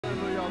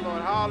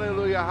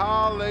hallelujah,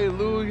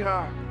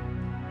 hallelujah.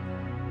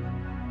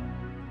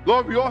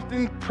 Lord, we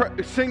often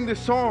sing this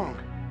song,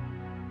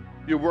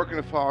 you're working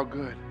for our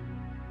good.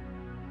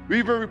 We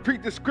even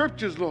repeat the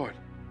scriptures, Lord,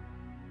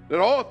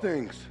 that all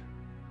things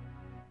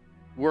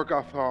work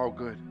out for our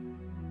good.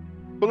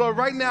 But Lord,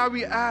 right now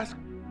we ask,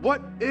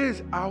 what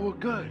is our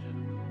good?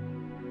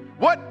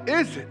 What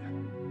is it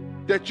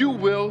that you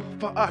will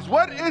for us?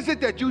 What is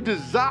it that you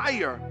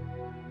desire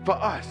for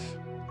us?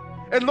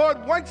 And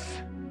Lord, once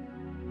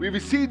we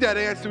receive that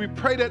answer, we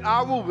pray that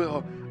our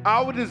will,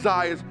 our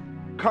desires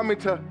come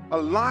into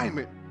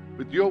alignment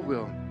with your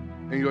will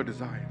and your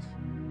desires.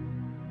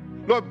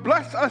 Lord,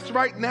 bless us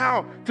right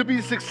now to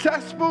be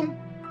successful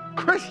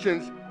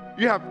Christians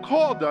you have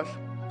called us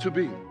to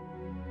be.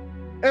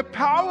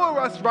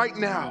 Empower us right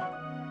now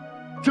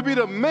to be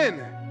the men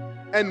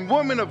and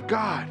women of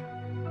God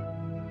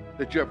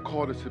that you have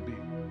called us to be.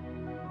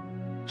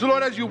 So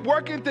Lord, as you're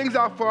working things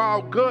out for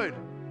our good,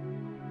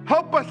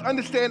 help us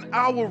understand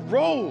our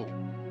role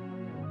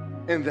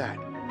in that.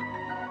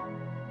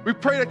 We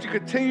pray that you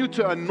continue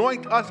to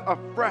anoint us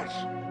afresh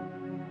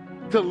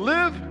to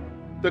live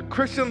the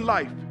Christian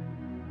life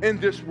in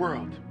this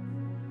world,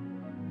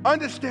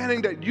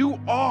 understanding that you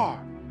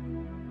are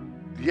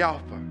the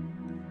Alpha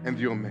and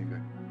the Omega,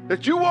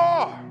 that you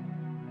are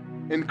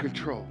in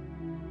control,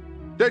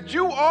 that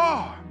you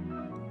are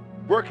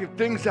working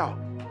things out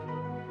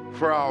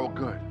for our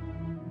good.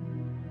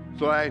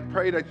 So I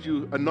pray that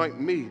you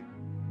anoint me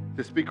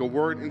to speak a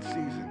word in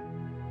season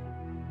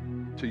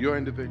to your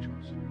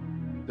individuals,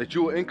 that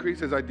you will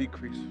increase as I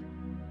decrease,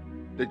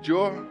 that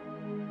your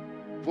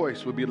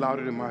voice will be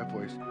louder than my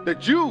voice,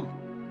 that you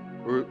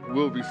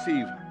will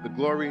receive the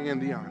glory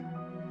and the honor.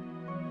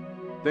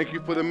 Thank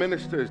you for the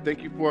ministers.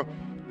 Thank you for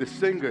the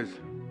singers,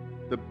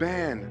 the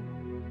band,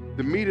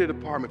 the media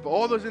department, for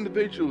all those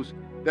individuals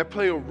that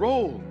play a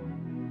role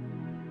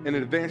in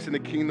advancing the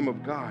kingdom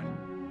of God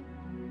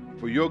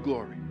for your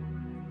glory.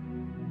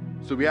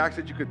 So we ask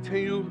that you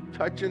continue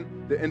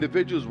touching the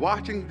individuals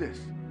watching this.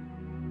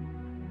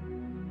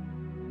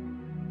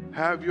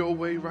 Have your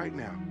way right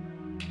now.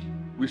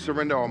 We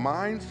surrender our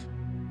minds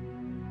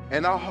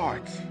and our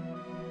hearts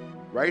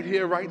right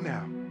here, right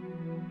now,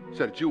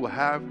 so that you will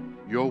have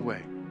your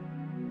way.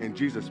 In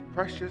Jesus'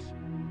 precious,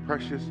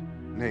 precious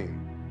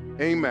name.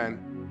 Amen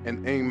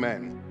and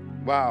amen.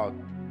 Wow.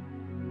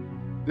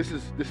 This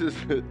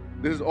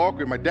is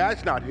awkward. My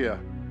dad's not here.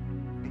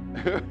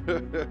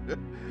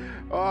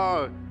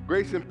 Oh,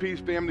 grace and peace,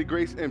 family,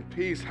 grace and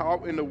peace.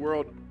 How in the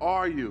world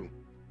are you?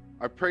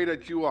 I pray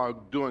that you are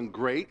doing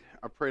great.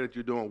 I pray that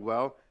you're doing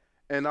well.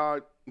 And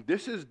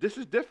this is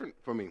different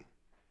for me.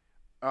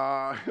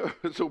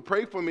 So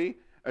pray for me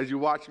as you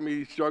watch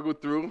me struggle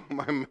through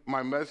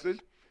my message.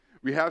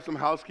 We have some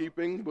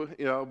housekeeping,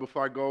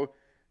 before I go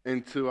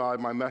into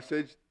my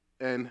message.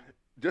 And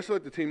just to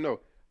let the team know,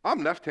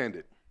 I'm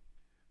left-handed.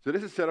 So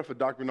this is set up for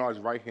Dr. Bernard's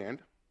right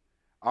hand.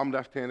 I'm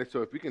left-handed,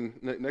 so if we can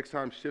next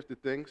time shift the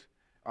things,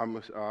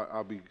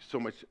 I'll be so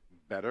much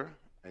better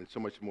and so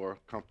much more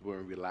comfortable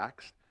and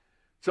relaxed.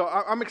 So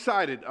I'm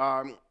excited.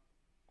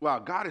 Wow,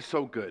 God is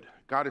so good.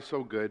 God is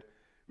so good.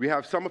 We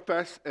have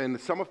Summerfest, and the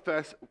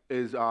Summerfest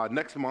is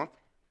next month.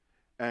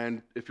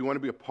 And if you want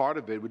to be a part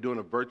of it, we're doing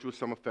a virtual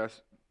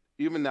Summerfest.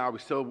 Even now, we're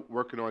still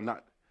working on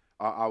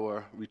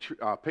our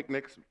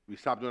picnics. We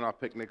stopped doing our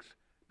picnics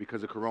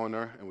because of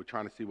Corona, and we're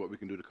trying to see what we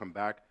can do to come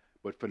back.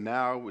 But for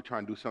now, we're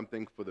trying to do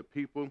something for the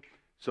people.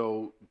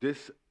 So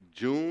this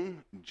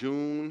June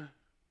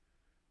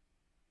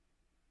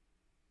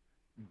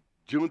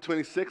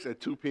 26th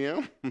at 2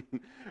 p.m.,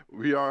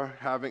 we are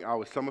having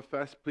our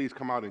Summerfest. Please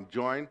come out and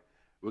join.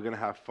 We're going to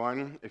have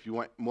fun. If you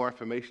want more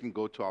information,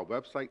 go to our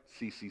website,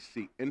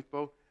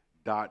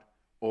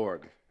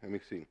 CCCINFO.org. Let me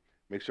see.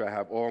 Make sure I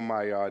have all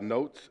my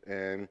notes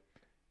and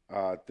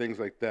things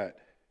like that.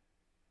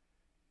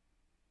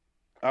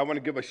 I want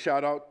to give a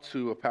shout out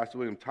to Pastor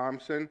William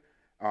Thompson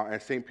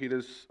and St.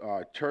 Peter's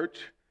Church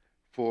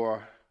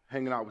for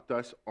hanging out with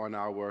us on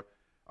our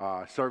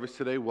service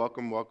today.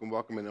 Welcome, welcome,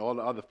 welcome. And all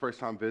the other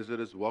first-time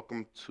visitors,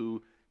 welcome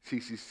to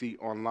CCC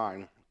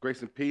Online. Grace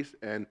and peace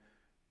and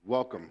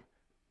welcome.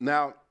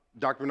 Now,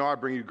 Dr. Bernard,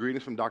 I bring you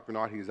greetings from Dr.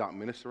 Bernard. He's out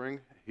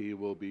ministering. He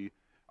will be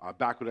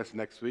back with us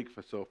next week.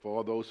 So for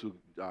all those who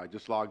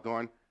just logged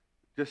on,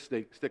 just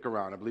stick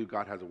around. I believe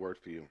God has a word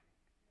for you.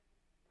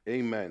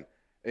 Amen.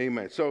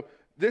 Amen. So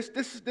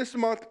this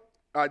month,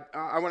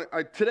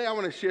 today I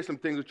want to share some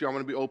things with you. I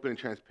want to be open and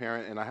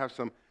transparent, and I have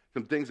some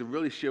things to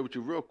really share with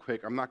you real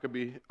quick. I'm not going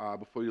to be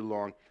before you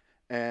long.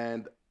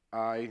 And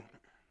I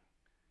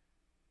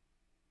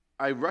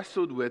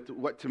wrestled with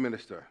what to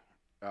minister.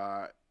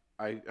 I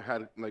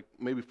had like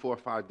maybe 4 or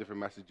 5 different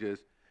messages,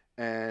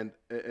 and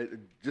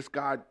just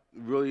God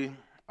really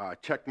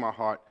checked my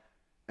heart,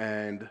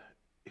 and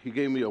he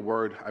gave me a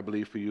word, I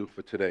believe, for you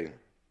for today.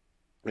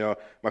 My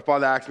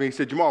father asked me, he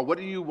said, Jamaal, what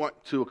do you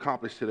want to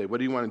accomplish today? What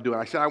do you want to do?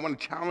 And I said, I want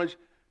to challenge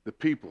the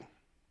people.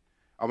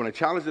 I want to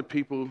challenge the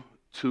people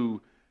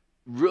to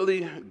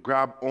really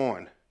grab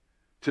on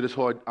to this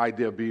whole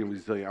idea of being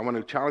resilient. I want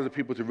to challenge the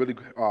people to really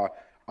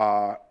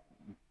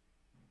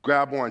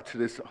grab on to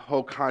this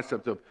whole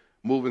concept of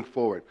moving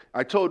forward.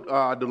 I told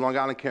the Long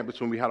Island campus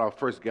when we had our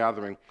first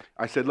gathering,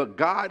 I said, look,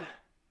 God,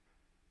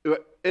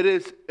 it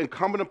is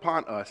incumbent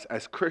upon us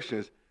as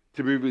Christians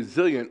to be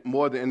resilient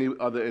more than any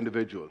other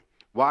individual.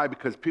 Why?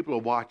 Because people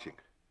are watching.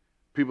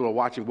 People are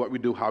watching what we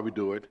do, how we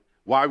do it,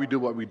 why we do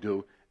what we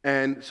do.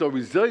 And so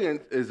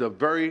resilience is a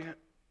very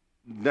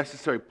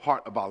necessary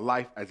part of our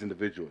life as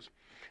individuals.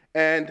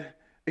 And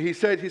he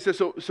said,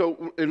 so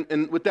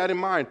with that in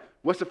mind,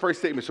 what's the first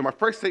statement? So my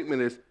first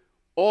statement is,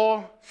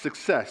 all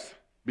success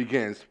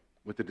begins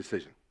with a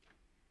decision.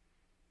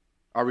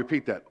 I'll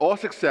repeat that. All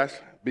success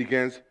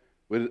begins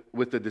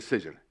with a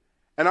decision.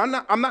 And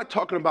I'm not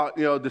talking about,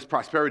 this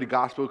prosperity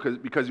gospel,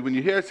 because when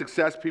you hear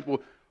success,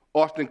 people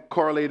often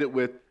correlate it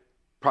with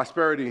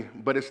prosperity,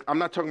 but I'm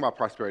not talking about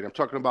prosperity. I'm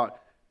talking about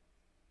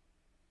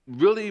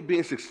really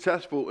being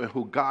successful in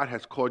who God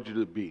has called you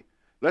to be.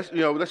 Let's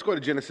go to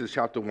Genesis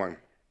chapter 1,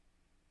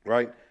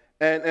 right?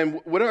 And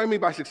what do I mean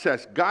by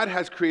success? God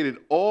has created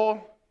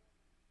all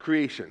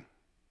creation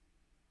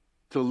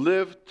to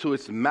live to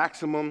its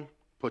maximum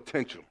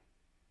potential.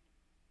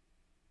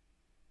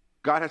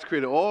 God has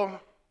created all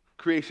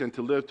creation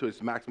to live to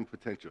its maximum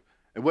potential.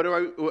 And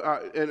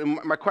and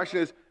my question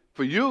is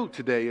for you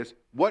today is,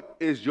 what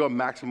is your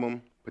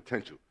maximum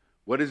potential?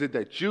 What is it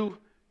that you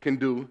can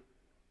do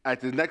at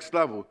the next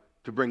level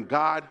to bring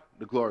God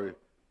the glory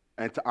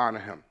and to honor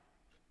him?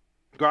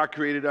 God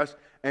created us,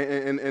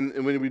 and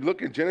when we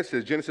look at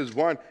Genesis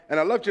 1, and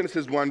I love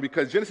Genesis 1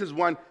 because Genesis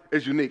 1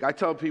 is unique. I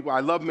tell people I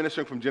love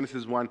ministering from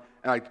Genesis 1,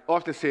 and I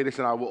often say this,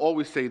 and I will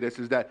always say this,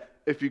 is that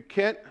if you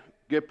can't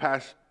get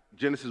past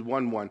Genesis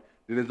 1:1,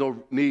 then there's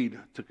no need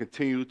to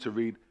continue to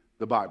read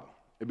the Bible.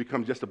 It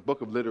becomes just a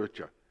book of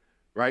literature,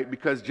 right?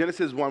 Because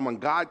Genesis 1:1,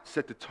 God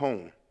set the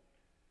tone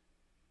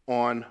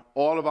on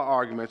all of our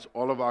arguments,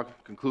 all of our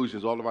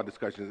conclusions, all of our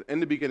discussions. In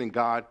the beginning,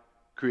 God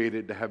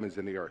created the heavens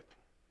and the earth.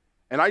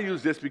 And I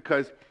use this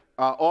because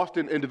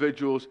often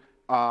individuals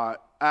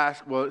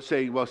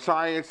say,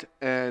 science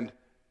and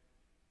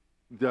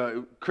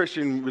the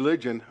Christian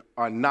religion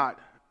are not,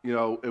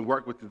 and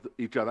work with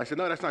each other. I said,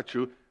 no, that's not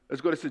true.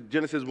 Let's go to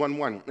Genesis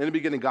 1:1. In the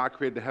beginning, God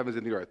created the heavens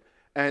and the earth.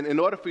 And in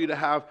order for you to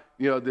have,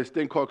 this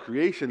thing called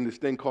creation, this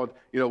thing called,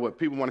 what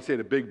people want to say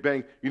the Big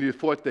Bang, you need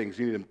 4 things.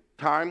 You need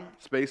time,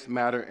 space,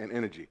 matter, and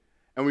energy.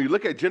 And when you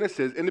look at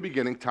Genesis, in the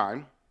beginning,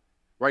 time,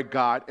 right,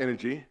 God,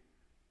 energy,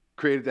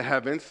 created the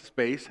heavens,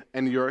 space,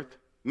 and the earth,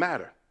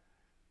 matter.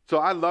 So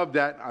I love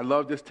that. I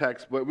love this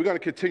text. But we're going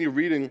to continue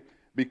reading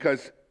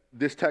because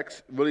this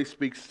text really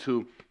speaks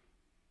to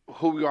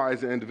who we are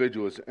as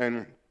individuals.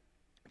 And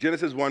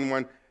Genesis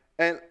 1:1,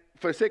 and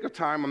for the sake of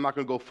time, I'm not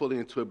going to go fully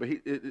into it, but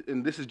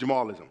and this is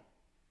Jamalism,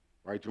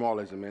 right?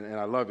 Jamalism, and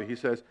I love it. He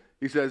says,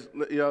 in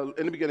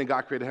the beginning,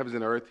 God created heavens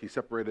and earth. He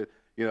separated,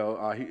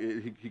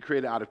 he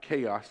created out of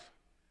chaos,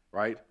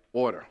 right?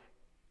 Order.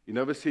 You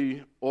never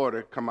see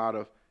order come out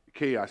of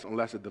chaos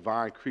unless a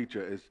divine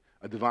creature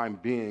a divine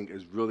being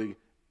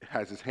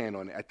has his hand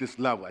on it at this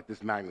level, at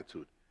this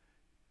magnitude.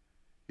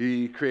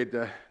 He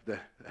created the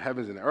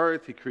heavens and the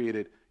earth. He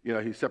created,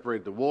 he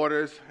separated the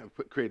waters and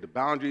created the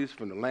boundaries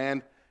from the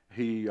land.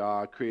 He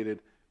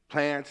created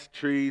plants,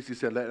 trees. He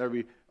said, let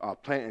every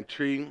plant and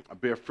tree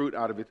bear fruit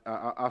out of it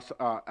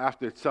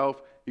after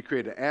itself. He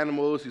created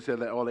animals. He said,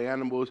 let all the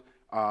animals,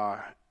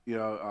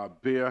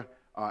 bear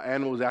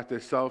animals after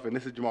itself. And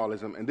this is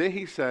Jamalism. And then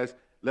he says,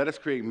 let us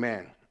create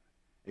man.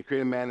 He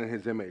created man in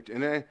his image.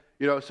 And then,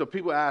 so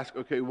people ask,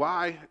 okay,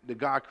 why did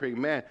God create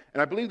man?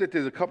 And I believe that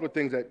there's a couple of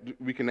things that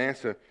we can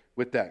answer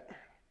with that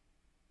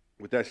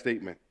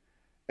statement.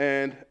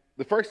 And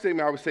the first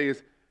statement I would say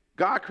is,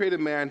 God created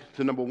man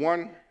to, number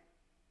one,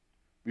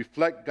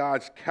 reflect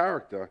God's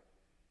character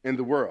in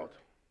the world.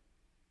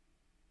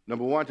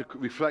 Number one, to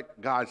reflect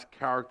God's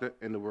character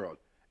in the world.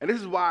 And this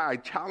is why I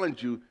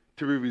challenge you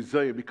to be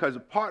resilient, because a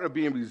part of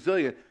being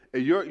resilient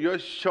is you're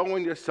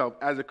showing yourself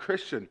as a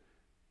Christian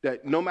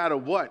that no matter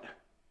what,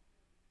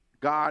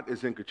 God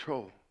is in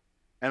control.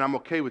 And I'm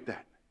okay with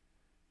that.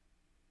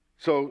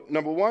 So,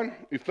 number one,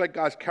 reflect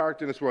God's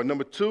character in this world.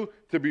 Number two,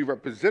 to be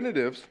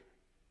representatives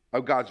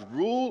of God's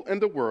rule in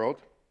the world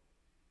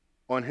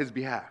on his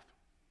behalf.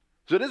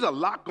 So there's a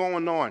lot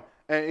going on.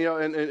 And,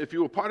 and if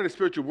you were part of the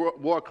spiritual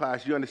war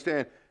class, you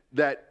understand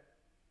that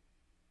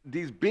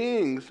these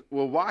beings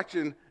were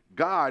watching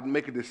God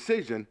make a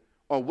decision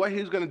on what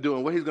he's going to do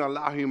and what he's going to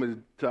allow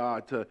humans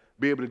to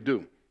be able to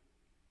do.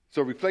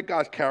 So reflect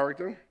God's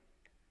character,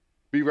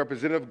 be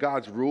representative of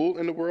God's rule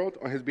in the world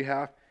on his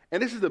behalf.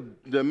 And this is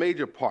the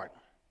major part.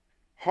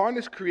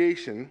 Harness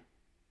creation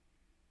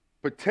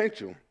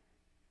potential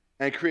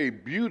and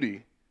create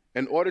beauty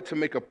in order to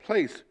make a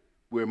place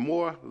where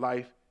more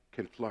life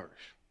can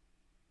flourish.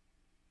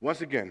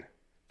 Once again,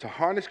 to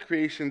harness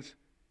creation's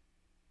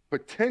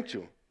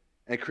potential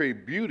and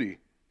create beauty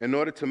in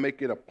order to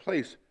make it a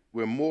place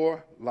where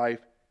more life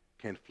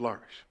can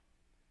flourish.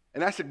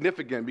 And that's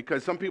significant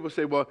because some people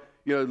say, well,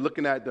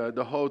 looking at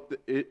the whole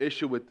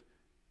issue with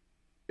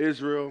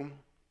Israel,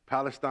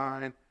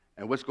 Palestine,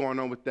 and what's going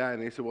on with that,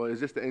 and they say, well, is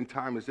this the end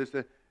time? Is this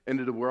the end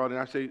of the world? And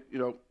I say,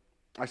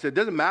 I said, it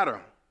doesn't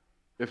matter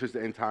if it's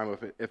the end time or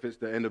if it's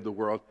the end of the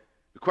world.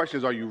 The question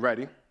is, are you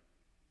ready?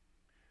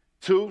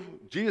 2,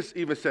 Jesus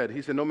even said,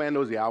 he said, no man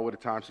knows the hour or the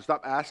time, so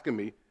stop asking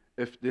me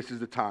if this is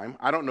the time.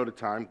 I don't know the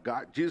time.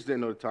 Jesus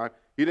didn't know the time.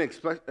 He didn't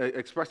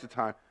express the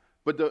time.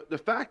 But the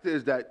fact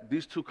is that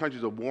these two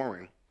countries are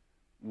warring.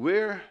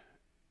 Where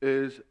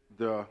is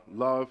the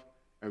love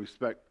and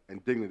respect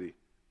and dignity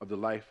of the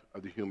life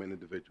of the human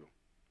individual?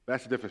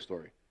 That's a different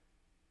story.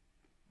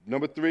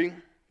 Number 3,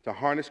 to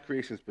harness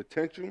creation's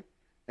potential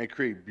and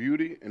create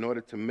beauty in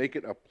order to make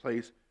it a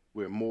place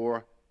where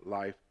more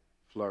life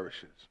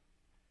flourishes.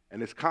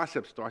 And this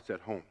concept starts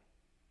at home.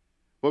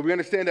 But we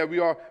understand that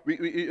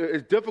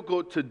it's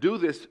difficult to do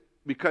this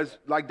because,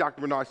 like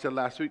Dr. Bernard said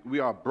last week, we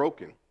are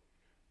broken,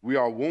 we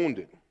are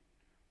wounded,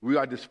 we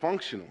are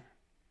dysfunctional,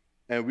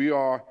 and we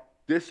are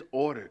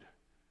disordered.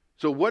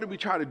 So what do we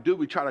try to do?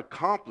 We try to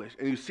accomplish,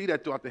 and you see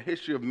that throughout the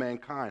history of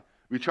mankind.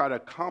 We try to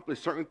accomplish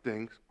certain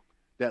things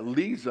that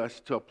leads us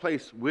to a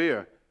place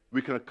where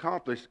we can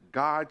accomplish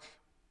God's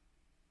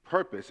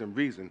purpose and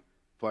reason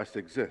for us to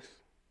exist.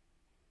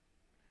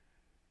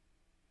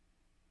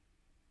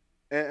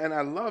 And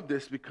I love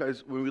this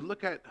because when we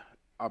look at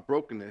our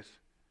brokenness,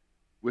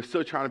 we're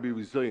still trying to be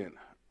resilient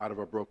out of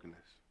our brokenness.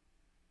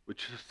 We're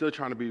still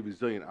trying to be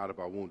resilient out of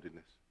our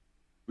woundedness.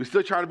 We're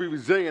still trying to be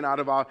resilient out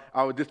of our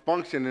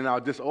dysfunction and our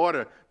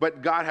disorder,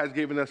 but God has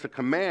given us a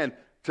command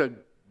to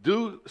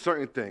do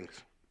certain things.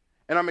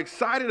 And I'm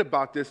excited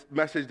about this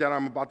message that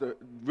I'm about to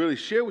really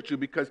share with you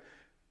because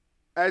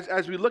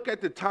as we look at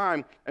the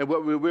time and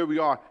where we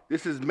are,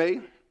 this is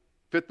May,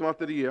 5th month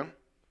of the year,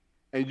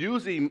 and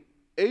usually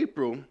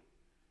April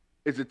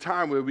is a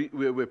time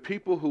where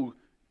people who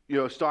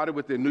started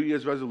with their New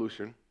Year's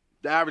resolution,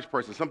 the average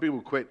person, some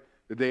people quit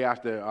the day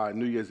after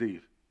New Year's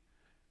Eve.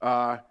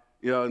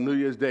 New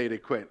Year's Day, they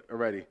quit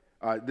already.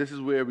 This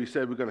is where we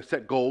said we're going to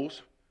set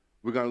goals.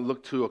 We're going to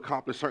look to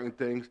accomplish certain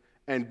things.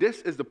 And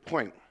this is the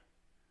point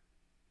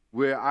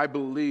where I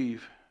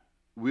believe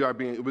we're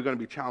going to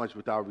be challenged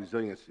with our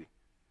resiliency.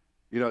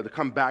 To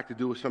come back to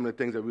do some of the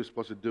things that we're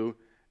supposed to do.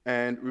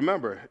 And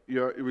remember,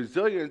 your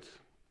resilience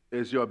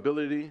is your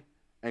ability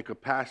and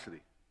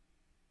capacity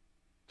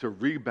to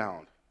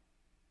rebound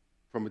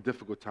from a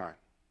difficult time,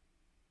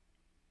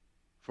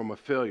 from a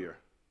failure,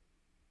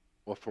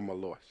 or from a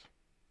loss.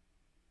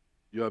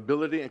 Your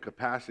ability and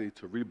capacity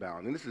to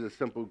rebound, and this is a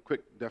simple,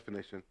 quick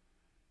definition.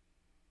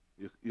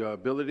 Your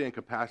ability and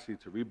capacity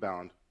to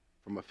rebound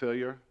from a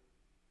failure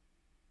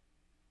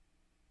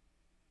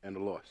and a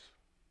loss.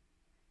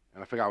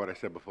 And I forgot what I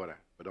said before that,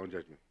 but don't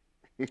judge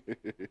me.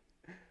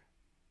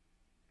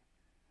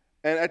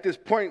 And at this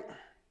point,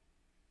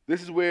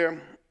 this is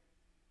where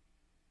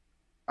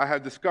I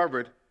have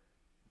discovered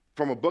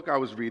from a book I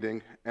was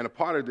reading, and a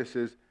part of this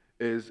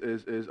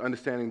is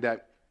understanding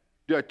that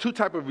there are two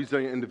types of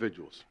resilient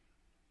individuals.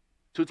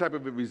 Two types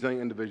of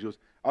resilient individuals.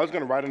 I was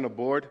going to write on the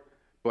board,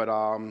 but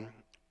I'm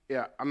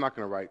not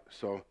going to write,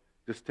 so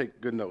just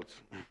take good notes.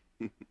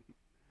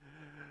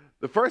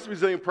 The first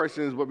resilient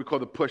person is what we call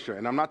the pusher,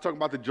 and I'm not talking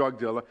about the drug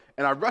dealer.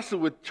 And I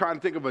wrestled with trying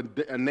to think of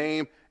a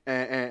name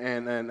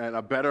and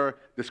a better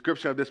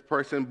description of this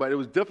person, but it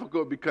was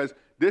difficult because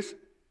this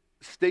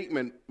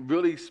statement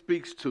really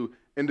speaks to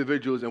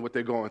individuals and what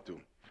they're going through.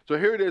 So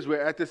here it is,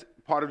 we're at this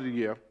part of the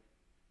year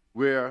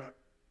where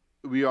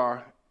we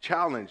are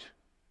challenged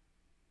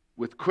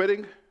with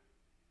quitting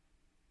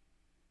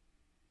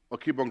or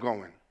keep on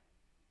going.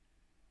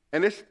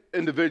 And this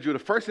individual,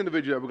 the first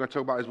individual that we're going to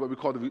talk about is what we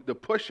call the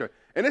pusher.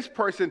 And this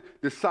person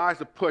decides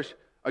to push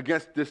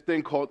against this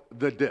thing called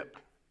the dip.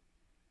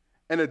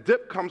 And the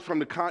dip comes from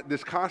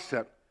this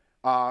concept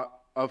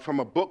from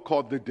a book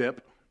called The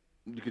Dip.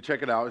 You can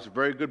check it out. It's a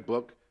very good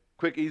book,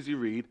 quick, easy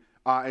read.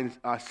 And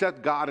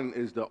Seth Godin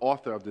is the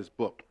author of this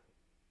book.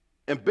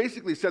 And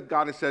basically, Seth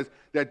Godin says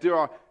that there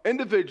are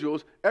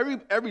individuals,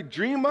 every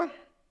dreamer,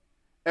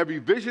 every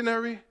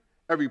visionary,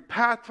 every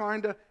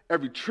pathfinder,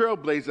 every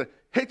trailblazer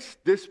hits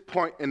this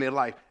point in their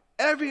life.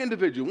 Every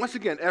individual, once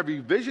again, every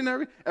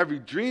visionary, every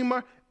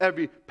dreamer,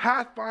 every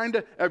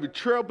pathfinder, every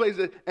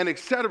trailblazer, and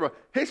etc.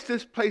 hits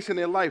this place in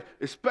their life,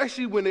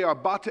 especially when they are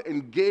about to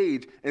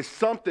engage in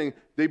something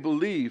they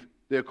believe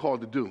they're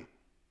called to do.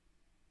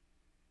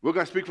 We're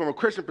going to speak from a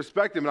Christian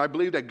perspective, and I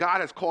believe that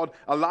God has called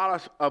a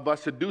lot of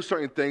us to do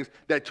certain things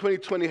that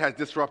 2020 has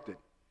disrupted.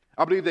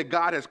 I believe that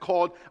God has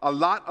called a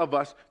lot of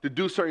us to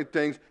do certain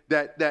things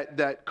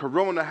that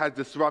Corona has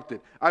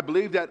disrupted. I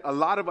believe that a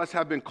lot of us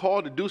have been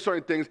called to do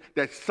certain things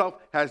that self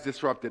has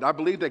disrupted. I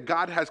believe that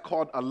God has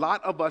called a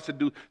lot of us to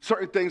do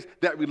certain things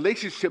that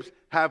relationships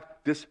have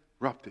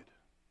disrupted.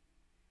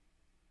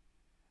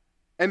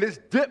 And this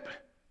dip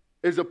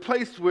is a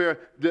place where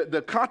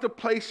the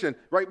contemplation,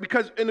 right?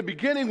 Because in the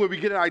beginning, when we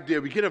get an idea,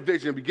 we get a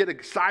vision, we get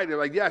excited,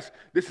 like, yes,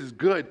 this is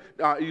good.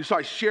 You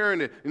start sharing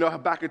it.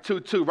 Habakkuk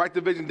 2:2, write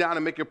the vision down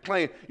and make it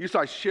plain. You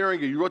start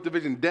sharing it. You wrote the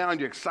vision down.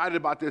 You're excited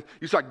about this.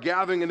 You start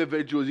gathering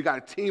individuals. You got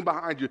a team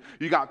behind you.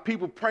 You got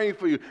people praying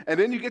for you. And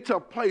then you get to a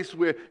place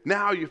where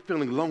now you're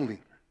feeling lonely.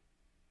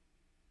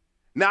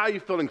 Now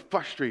you're feeling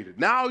frustrated.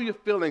 Now you're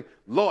feeling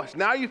lost.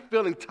 Now you're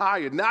feeling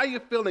tired. Now you're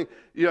feeling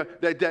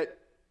that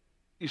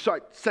you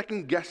start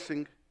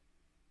second-guessing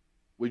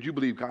what you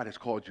believe God has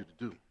called you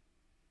to do.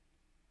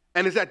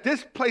 And it's at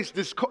this place,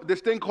 this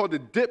thing called the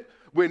dip,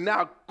 where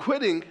now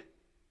quitting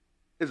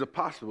is a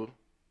possible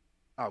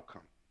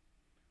outcome.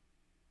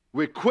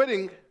 Where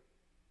quitting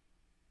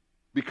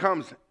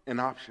becomes an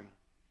option.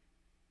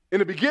 In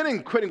the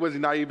beginning, quitting was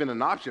not even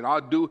an option. I'll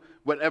do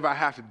whatever I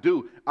have to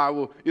do. I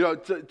will,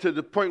 to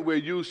the point where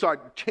you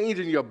start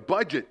changing your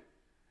budget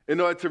in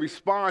order to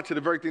respond to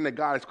the very thing that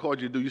God has called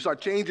you to do. You start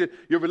changing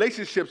your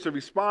relationships to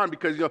respond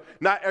because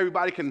not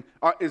everybody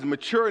is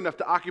mature enough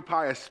to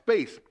occupy a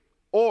space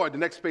or the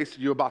next space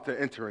you're about to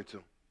enter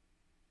into.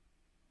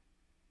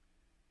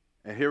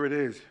 And here it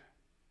is.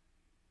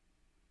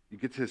 You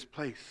get to this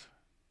place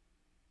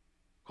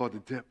called the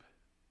dip.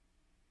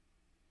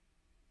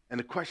 And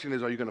the question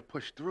is, are you going to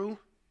push through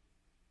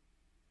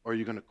or are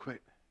you going to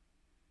quit?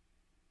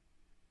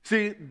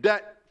 See,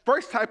 that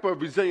first type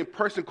of resilient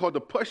person called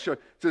the pusher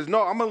says,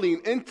 no, I'm going to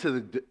lean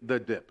into the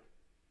dip.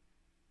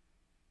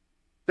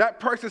 That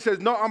person says,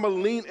 no, I'm going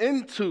to lean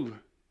into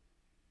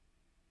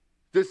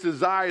this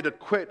desire to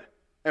quit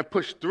and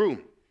push through.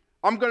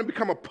 I'm going to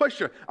become a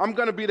pusher. I'm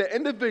going to be the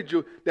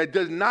individual that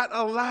does not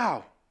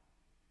allow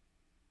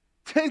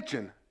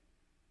tension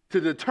to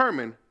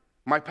determine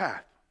my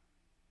path.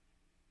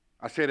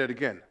 I say that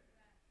again.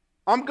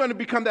 I'm going to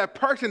become that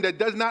person that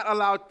does not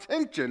allow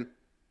tension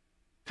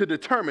to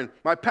determine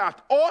my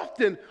path.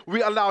 Often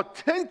we allow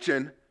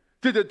tension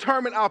to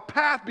determine our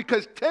path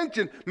because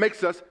tension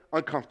makes us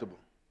uncomfortable.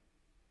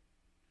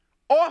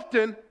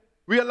 Often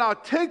we allow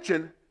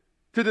tension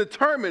to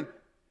determine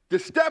the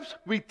steps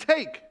we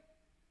take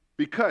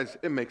because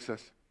it makes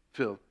us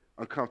feel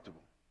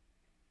uncomfortable.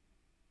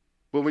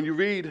 But when you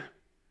read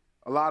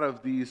a lot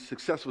of these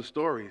successful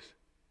stories,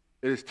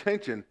 it is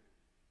tension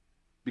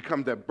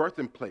becomes that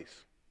birthing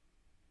place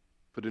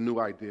for the new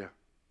idea.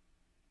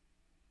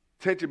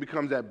 Tension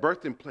becomes that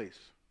birthing place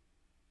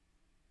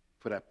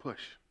for that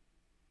push.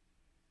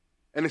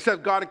 And it says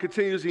God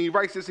continues, and he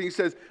writes this, and he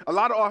says, a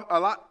lot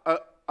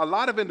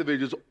of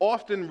individuals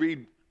often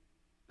read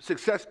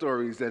success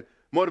stories and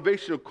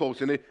motivational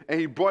quotes, and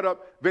he brought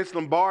up Vince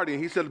Lombardi,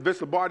 and he said,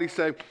 Vince Lombardi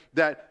said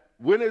that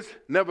winners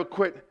never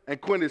quit and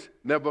quitters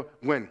never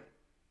win.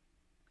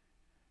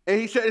 And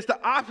he said it's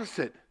the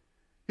opposite.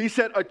 He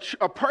said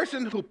a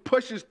person who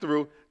pushes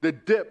through the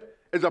dip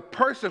is a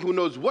person who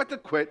knows what to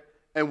quit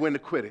and when to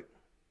quit it.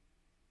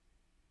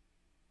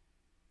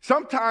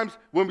 Sometimes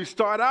when we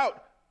start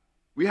out,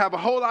 we have a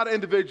whole lot of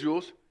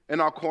individuals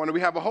in our corner.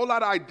 We have a whole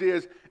lot of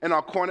ideas in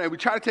our corner, and we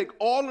try to take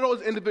all of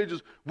those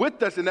individuals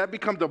with us, and that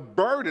becomes a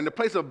burden, the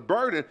place of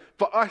burden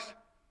for us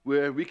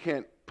where we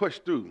can't push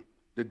through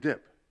the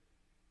dip.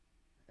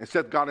 And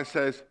Seth Godin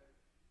says,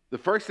 the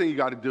first thing you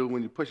got to do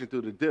when you're pushing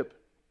through the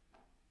dip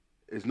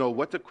is know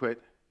what to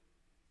quit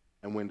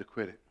and when to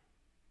quit it.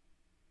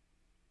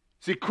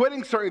 See,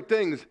 quitting certain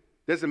things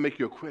doesn't make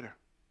you a quitter.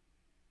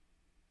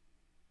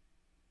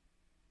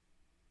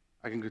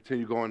 I can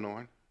continue going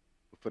on,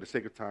 but for the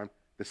sake of time,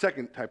 the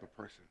second type of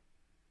person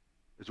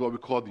is what we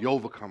call the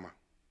overcomer.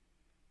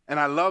 And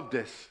I love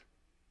this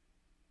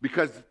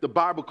because the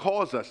Bible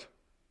calls us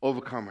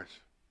overcomers.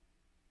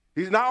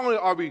 Not only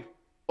are we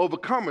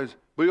overcomers,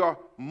 but we are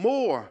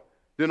more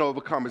than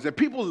overcomers. And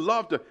people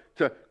love to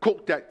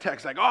quote that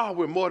text like, oh,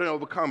 we're more than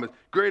overcomers.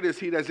 Greater is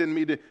he that's in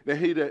me than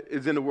he that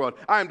is in the world.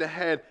 I am the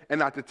head and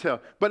not the tail.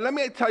 But let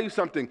me tell you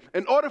something.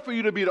 In order for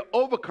you to be the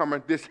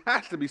overcomer, this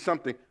has to be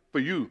something for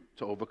you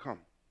to overcome.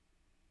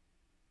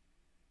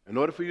 In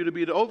order for you to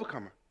be the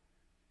overcomer,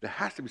 there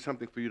has to be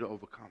something for you to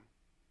overcome.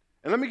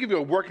 And let me give you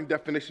a working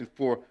definition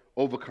for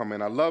overcoming.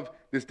 And I love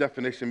this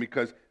definition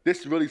because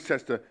this really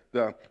sets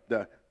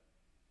the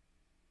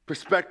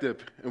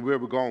perspective and where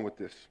we're going with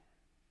this.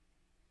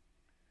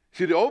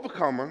 See, the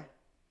overcomer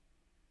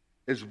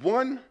is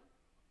one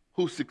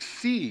who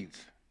succeeds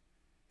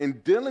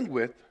in dealing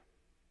with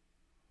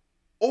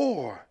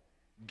or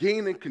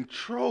gaining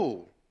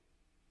control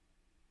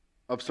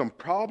of some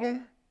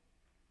problem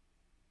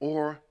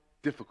or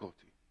difficulty.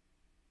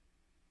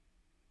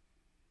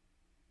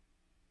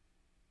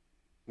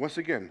 Once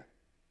again,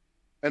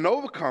 an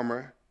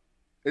overcomer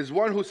is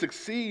one who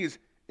succeeds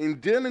in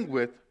dealing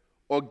with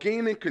or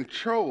gaining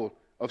control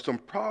of some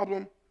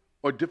problem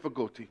or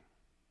difficulty.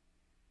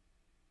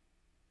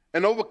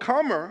 An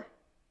overcomer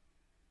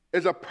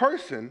is a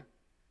person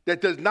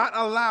that does not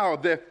allow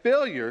their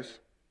failures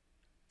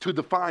to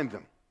define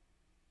them.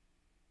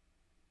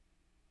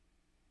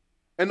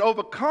 An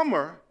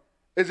overcomer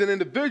is an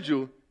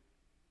individual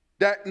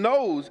that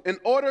knows in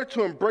order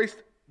to embrace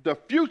the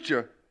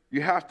future,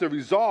 you have to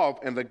resolve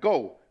and let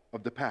go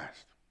of the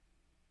past.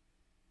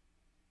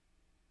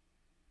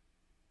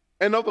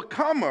 An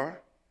overcomer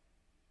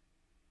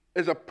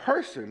is a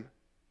person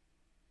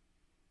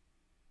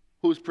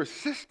who's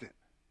persistent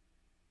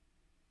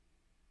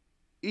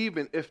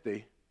even if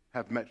they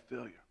have met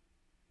failure.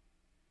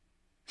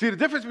 See, the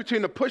difference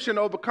between the pusher and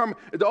the overcomer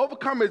is the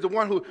overcomer is the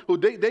one who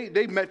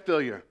they met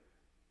failure.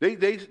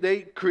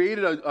 They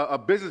created a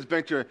business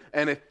venture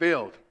and it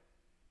failed.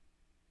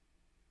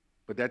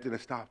 But that didn't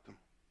stop them.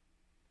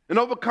 An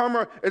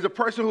overcomer is a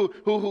person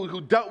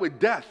who dealt with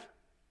death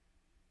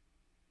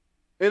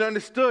and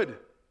understood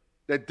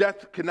that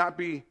death cannot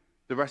be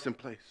the resting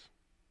place.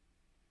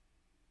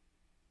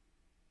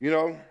 You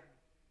know,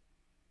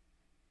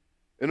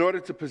 in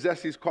order to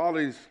possess these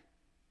qualities,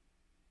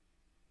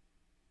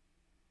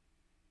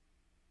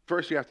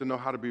 first you have to know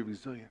how to be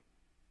resilient.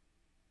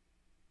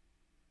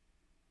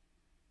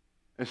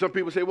 And some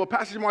people say, well,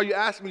 Pastor Jamaal, you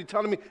asked me, you're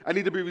telling me I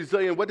need to be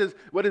resilient. What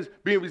does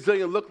being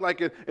resilient look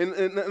like?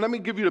 And let me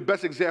give you the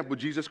best example,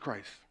 Jesus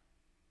Christ.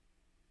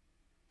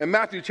 In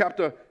Matthew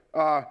chapter,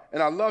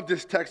 and I love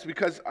this text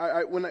because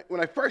when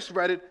I first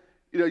read it,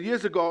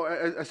 years ago,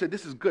 I said,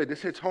 this is good,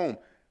 this hits home.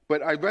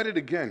 But I read it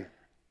again.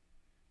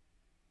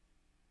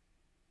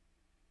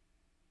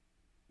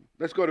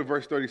 Let's go to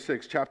verse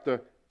 36, chapter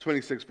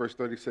 26, verse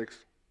 36.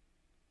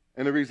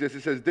 And it reads this.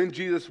 It says, then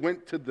Jesus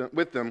went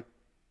with them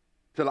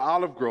to the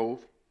olive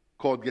grove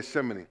called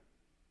Gethsemane.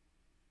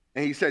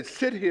 And he said,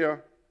 sit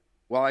here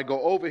while I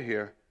go over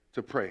here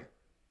to pray.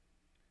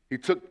 He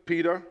took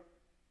Peter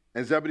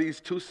and Zebedee's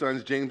two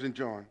sons, James and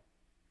John,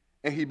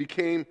 and he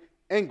became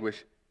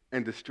anguish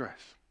and distress.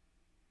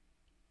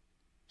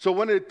 So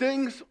one of the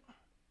things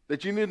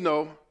that you need to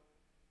know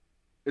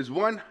is,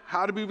 one,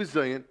 how to be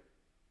resilient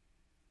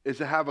is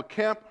to have a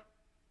camp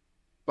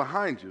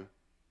behind you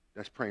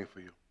that's praying for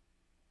you.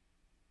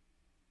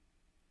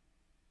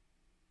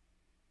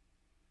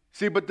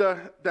 See, but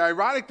the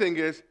ironic thing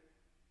is,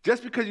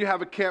 just because you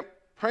have a camp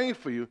praying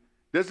for you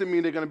doesn't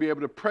mean they're going to be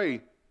able to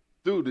pray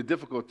through the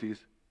difficulties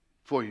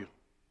for you.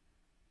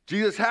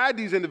 Jesus had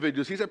these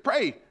individuals. He said,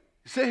 pray,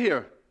 sit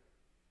here,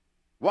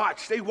 watch,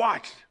 stay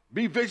watched,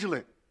 be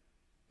vigilant.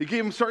 He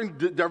gave them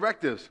certain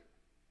directives.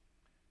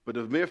 But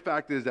the mere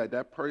fact is that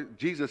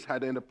Jesus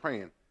had to end up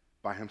praying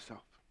by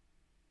himself.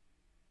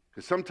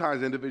 Because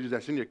sometimes individuals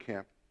that's in your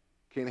camp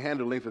can't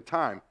handle the length of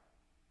time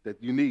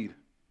that you need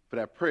for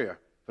that prayer,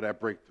 for that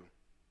breakthrough.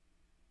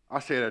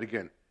 I'll say that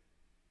again.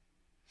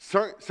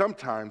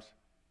 Sometimes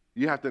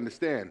you have to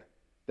understand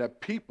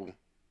that people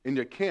in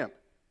your camp,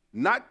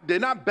 they're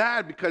not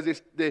bad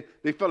because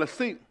they fell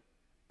asleep.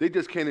 They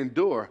just can't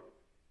endure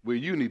where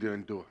you need to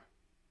endure.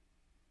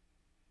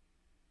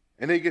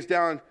 And then he gets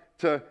down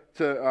to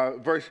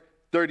verse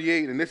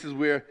 38, and this is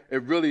where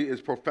it really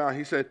is profound.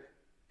 He said,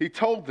 he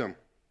told them,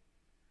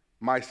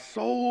 my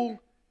soul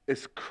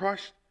is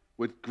crushed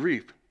with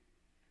grief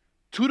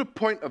to the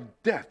point of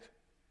death.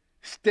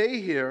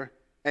 Stay here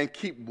and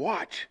keep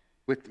watch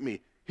with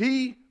me.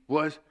 He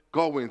was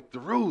going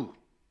through.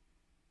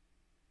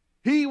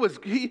 He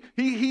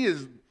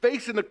is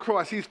facing the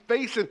cross. He's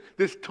facing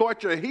this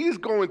torture. He's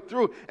going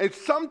through. And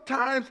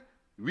sometimes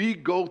we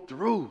go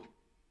through.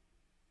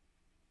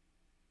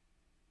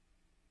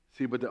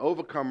 See, but the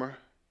overcomer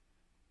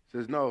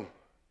says, no,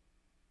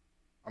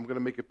 I'm going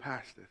to make it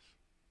past this.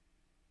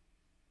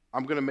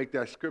 I'm going to make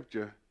that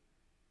scripture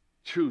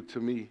true to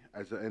me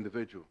as an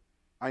individual.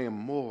 I am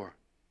more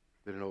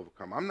than an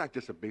overcomer. I'm not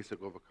just a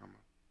basic overcomer.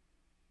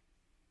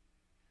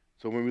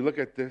 So when we look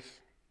at this,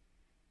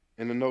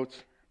 in the notes,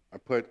 I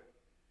put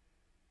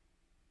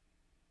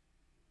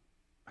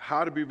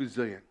how to be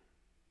resilient.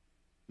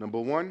 Number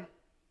one,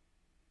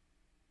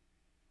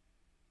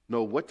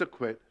 know what to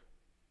quit,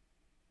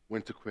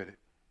 when to quit it.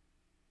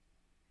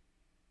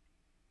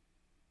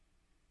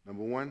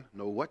 Number one,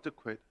 know what to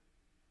quit,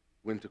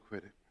 when to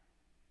quit it.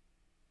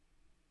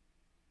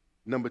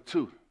 Number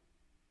two,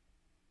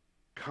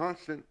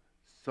 constant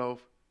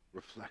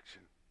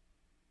self-reflection.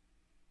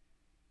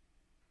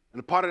 And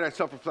a part of that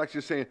self-reflection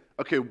is saying,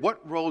 okay,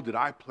 what role did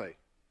I play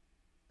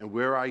and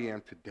where I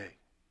am today?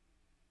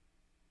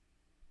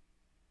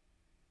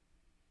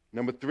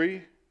 Number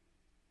three,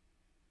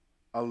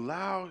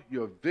 allow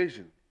your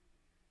vision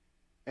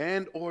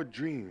and or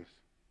dreams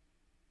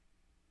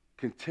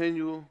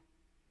continually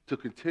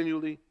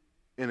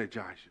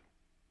energize you.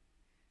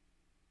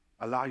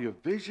 Allow your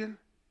vision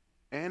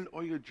and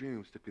or your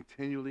dreams to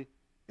continually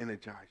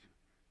energize you.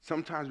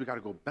 Sometimes we got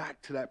to go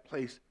back to that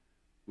place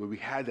where we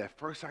had that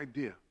first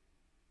idea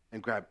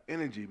and grab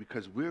energy,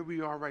 because where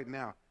we are right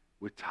now,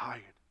 we're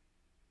tired.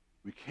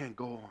 We can't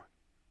go on.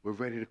 We're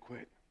ready to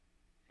quit.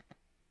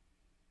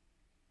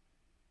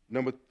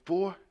 Number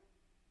four,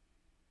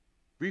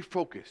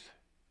 refocus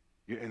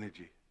your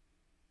energy.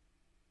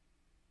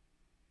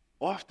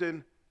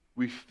 Often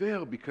we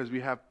fail because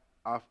we have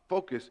our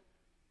focus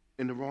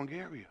in the wrong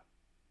area.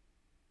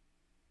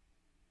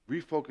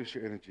 Refocus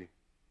your energy.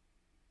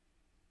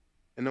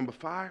 And number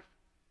five,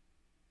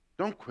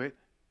 don't quit,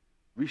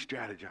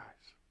 re-strategize.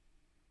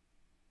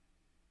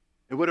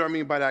 And what do I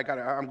mean by that?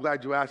 I'm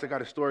glad you asked. I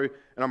got a story,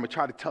 and I'm going to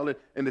try to tell it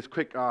in this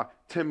quick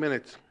 10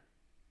 minutes.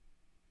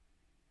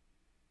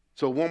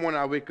 So one morning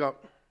I wake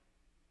up,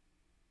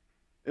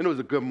 and it was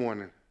a good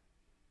morning.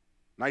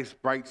 Nice,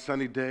 bright,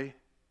 sunny day.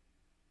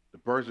 The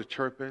birds are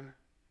chirping.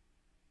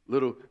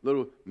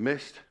 Little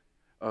mist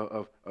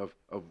of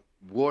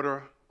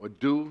water or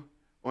dew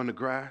on the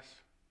grass.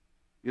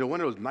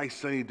 one of those nice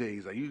sunny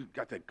days. Like you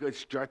got that good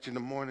stretch in the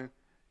morning.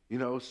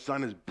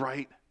 Sun is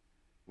bright.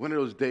 One of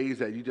those days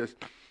that you just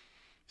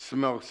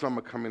smell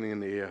summer coming in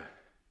the air.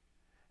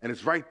 And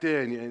it's right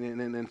there.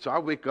 And so I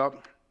wake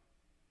up.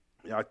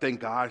 I thank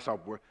God. I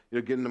start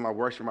getting into my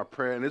worship, my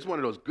prayer. And it's one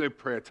of those good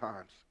prayer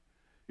times.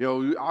 I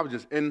was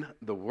just in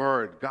the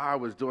Word.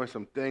 God was doing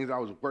some things. I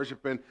was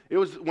worshiping. It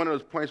was one of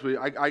those points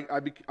where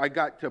I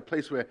got to a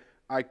place where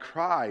I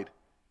cried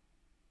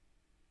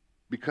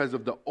because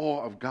of the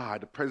awe of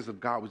God. The presence of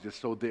God was just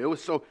so there. It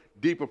was so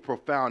deep and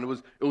profound.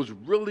 It was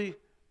really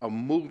a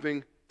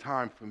moving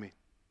time for me.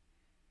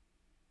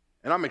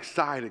 And I'm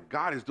excited.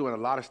 God is doing a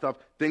lot of stuff.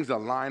 Things are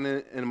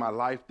aligning in my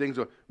life. Things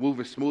are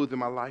moving smooth in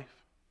my life.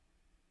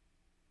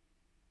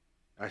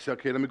 I said,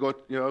 okay, let me go,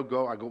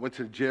 go. I went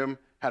to the gym,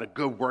 had a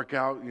good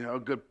workout, a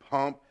good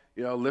pump,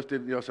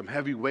 lifted, some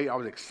heavy weight. I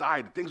was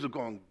excited. Things were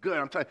going good.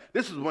 I'm telling you,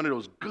 this was one of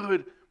those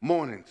good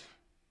mornings.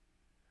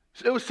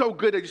 It was so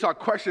good that you start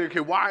questioning, okay,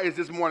 why is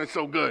this morning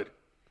so good?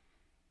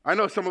 I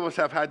know some of us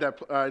have had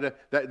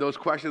those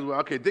questions where,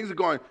 okay, things are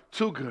going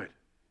too good.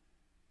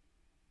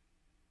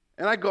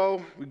 And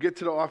we get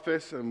to the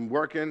office, I'm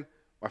working.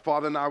 My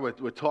father and I were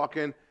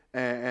talking,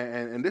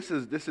 and this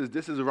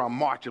is around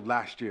March of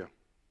last year.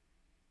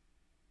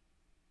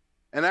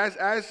 And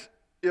as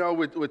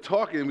we're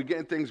talking, we're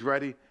getting things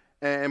ready,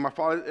 and my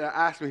father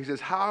asked me, he says,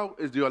 how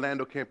is the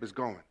Orlando campus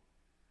going?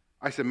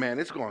 I said, man,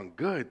 it's going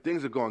good.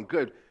 Things are going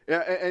good.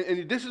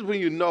 And this is when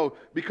you know,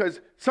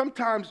 because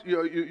sometimes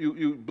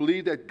you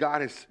believe that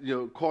God has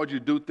called you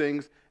to do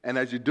things, and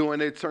as you're doing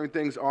it, certain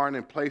things aren't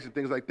in place and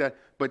things like that.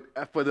 But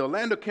for the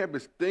Orlando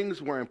campus,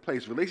 things were in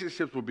place.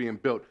 Relationships were being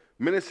built.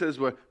 Ministers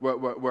were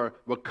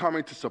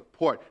coming to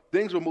support.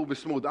 Things were moving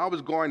smooth. I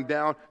was going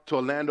down to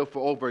Orlando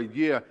for over a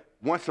year,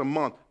 once a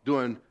month,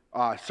 doing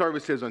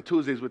services on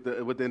Tuesdays with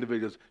the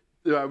individuals.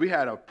 We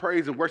had a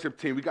praise and worship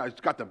team. We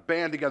got the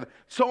band together.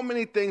 So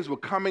many things were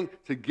coming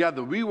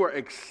together. We were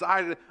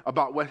excited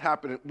about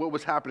what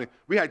was happening.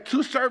 We had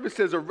 2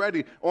 services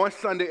already on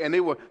Sunday, and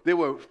they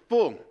were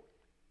full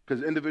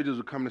because individuals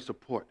were coming to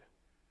support.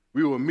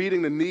 We were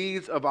meeting the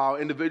needs of our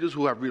individuals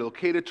who have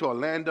relocated to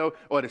Orlando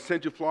or the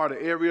Central Florida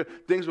area.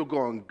 Things were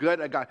going good.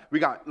 We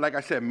got, like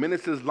I said,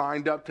 ministers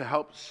lined up to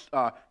help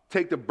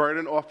take the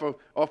burden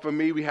off of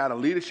me. We had a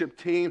leadership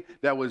team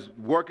that was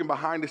working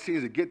behind the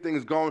scenes to get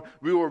things going.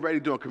 We were already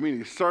doing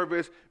community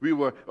service. We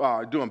were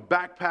doing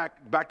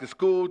back to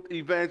school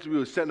events. We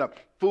were setting up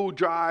food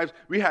drives.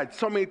 We had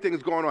so many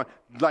things going on.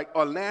 Like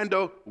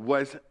Orlando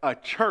was a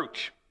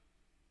church.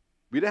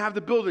 We didn't have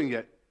the building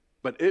yet,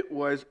 but it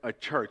was a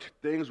church.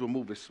 Things were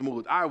moving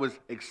smooth. I was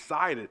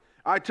excited.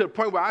 To the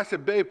point where I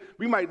said, babe,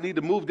 we might need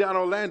to move down to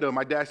Orlando.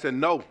 My dad said,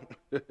 no.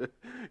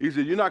 He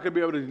said, you're not going to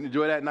be able to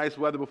enjoy that nice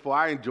weather before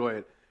I enjoy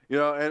it.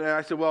 And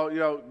I said,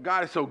 well,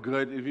 God is so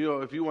good. If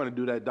you want to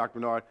do that,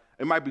 Dr. Bernard,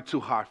 it might be too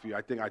hot for you.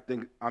 I think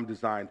I'm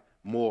designed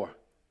more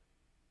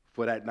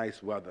for that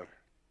nice weather.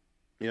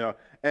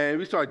 And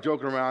we started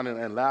joking around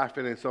and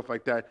laughing and stuff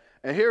like that.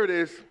 And here it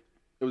is.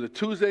 It was a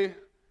Tuesday,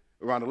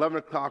 around 11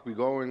 o'clock. We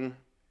going,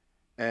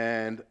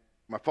 and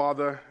my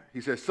father,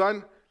 he says,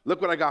 son, look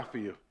what I got for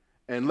you.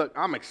 And look,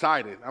 I'm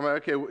excited. I'm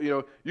like,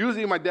 okay,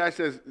 usually my dad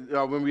says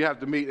when we have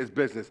to meet, it's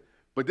business.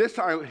 But this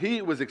time,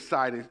 he was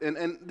excited.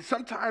 And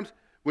sometimes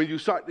when you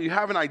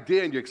have an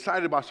idea and you're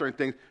excited about certain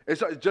things,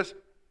 it's just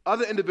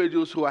other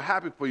individuals who are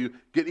happy for you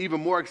get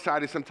even more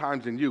excited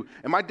sometimes than you.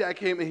 And my dad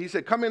came and he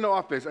said, come in the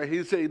office. And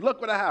he said,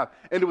 look what I have.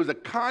 And it was a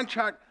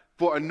contract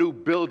for a new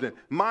building.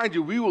 Mind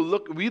you,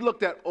 we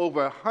looked at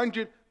over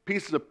 100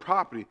 pieces of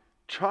property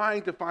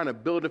trying to find a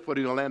building for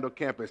the Orlando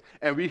campus.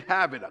 And we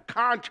have it, a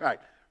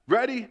contract,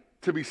 ready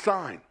to be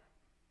signed.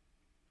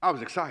 I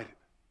was excited.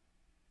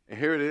 And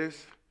here it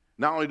is.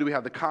 Not only do we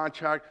have the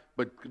contract,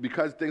 but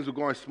because things were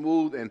going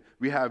smooth and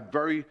we have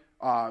very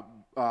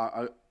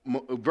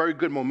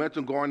good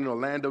momentum going in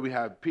Orlando, we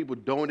have people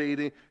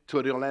donating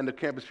to the Orlando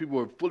campus. People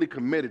were fully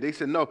committed. They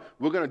said, no,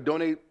 we're going to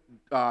donate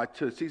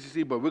to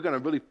CCC, but we're going to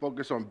really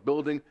focus on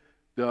building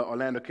the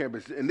Orlando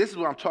campus. And this is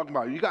what I'm talking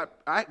about.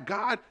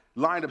 God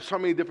lined up so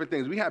many different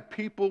things. We had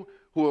people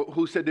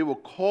who said they were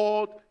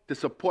called to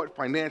support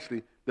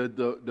financially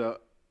the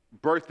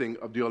birthing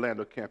of the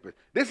Orlando campus.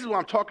 This is what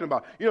I'm talking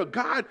about.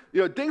 God,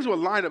 things were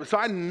lined up. So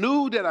I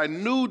knew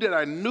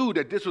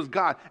that this was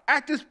God.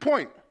 At this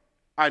point,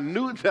 I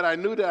knew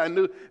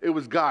it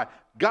was God.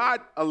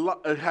 God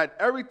had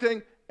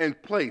everything in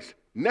place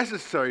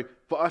necessary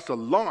for us to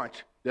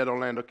launch that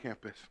Orlando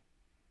campus.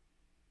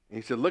 And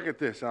he said, look at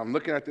this. And I'm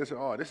looking at this, and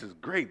oh, this is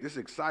great. This is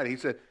exciting. He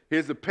said,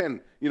 here's the pen.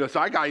 So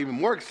I got even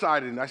more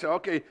excited. And I said,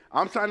 okay,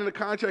 I'm signing the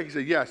contract. He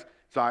said, yes.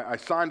 So I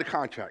signed the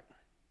contract.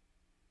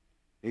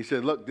 And he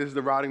said, look, this is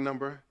the routing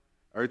number.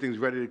 Everything's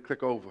ready to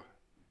click over.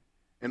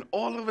 And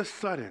all of a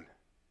sudden,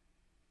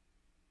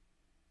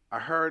 I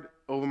heard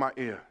over my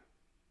ear,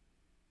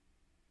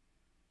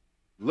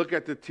 look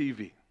at the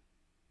TV.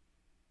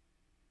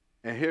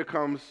 And here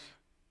comes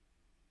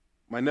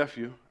my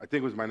nephew. I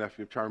think it was my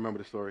nephew. I'm trying to remember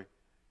the story.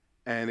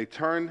 And they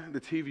turned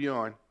the TV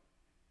on.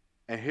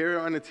 And here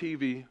on the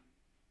TV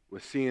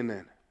was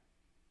CNN.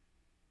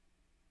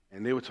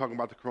 and they were talking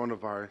about the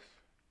coronavirus,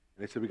 and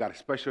they said, we got a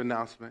special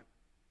announcement,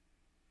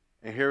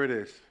 and here it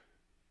is.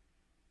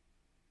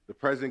 The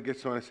president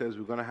gets on and says,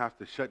 we're going to have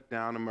to shut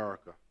down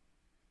America.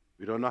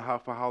 We don't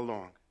know for how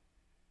long.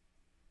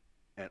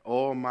 And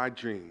all my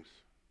dreams,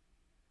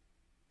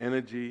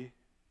 energy,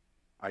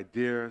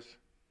 ideas,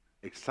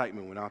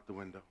 excitement went out the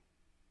window.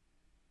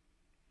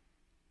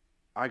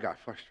 I got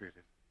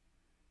frustrated.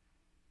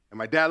 And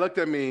my dad looked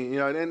at me,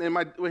 and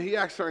when he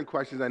asked certain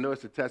questions, I know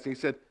it's a test, and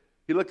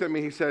he looked at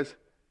me, he says,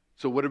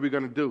 so what are we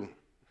going to do?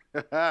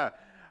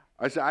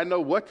 I said, I know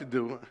what to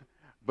do,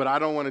 but I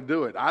don't want to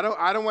do it. I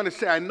don't want to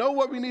say, I know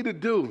what we need to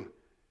do,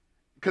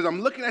 because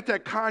I'm looking at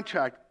that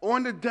contract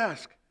on the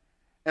desk,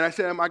 and I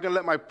said, am I going to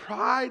let my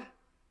pride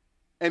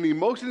and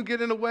emotions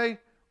get in the way,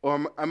 or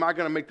am I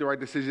going to make the right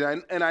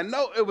decision? And I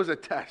know it was a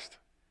test.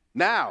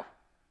 Now,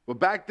 but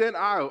back then,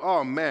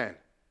 oh man,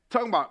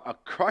 talking about a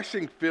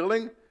crushing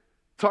feeling,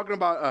 talking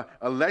about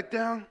a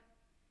letdown.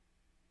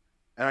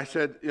 And I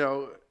said,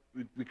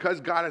 because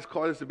God has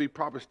called us to be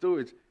proper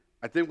stewards,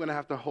 I think we're going to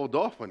have to hold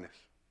off on this.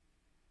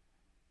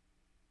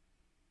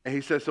 And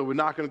he said, so we're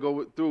not going to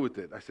go through with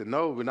it. I said,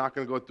 no, we're not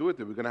going to go through with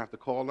it. We're going to have to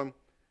call them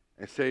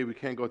and say we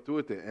can't go through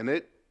with it. And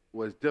it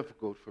was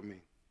difficult for me.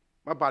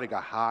 My body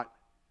got hot.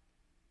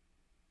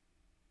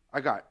 I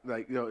got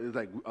it was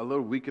like a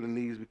little weak in the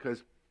knees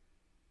because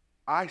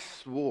I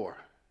swore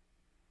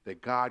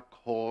that God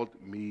called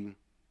me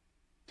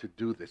to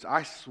do this.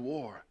 I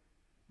swore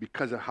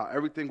because of how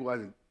everything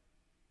was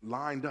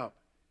lined up,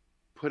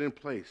 put in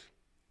place,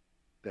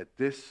 that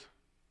this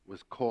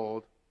was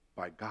called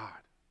by God.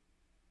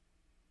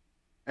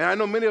 And I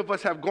know many of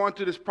us have gone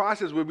through this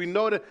process where we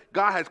know that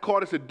God has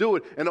called us to do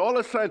it, and all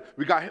of a sudden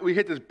we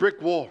hit this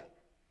brick wall.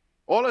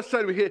 All of a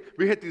sudden we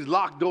hit these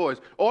locked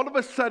doors. All of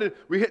a sudden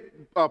we hit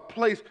a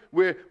place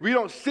where we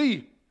don't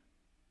see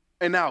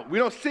an out. We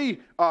don't see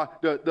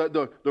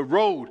the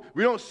road.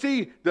 We don't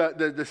see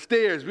the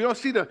stairs. We don't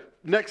see the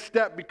next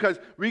step because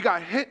we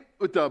got hit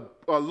with a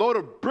load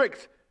of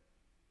bricks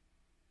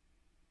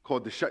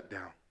called the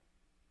shutdown.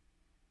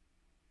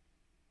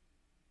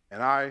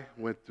 And I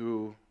went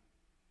through,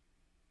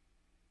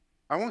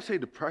 I won't say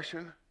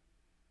depression,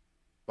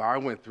 but I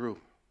went through.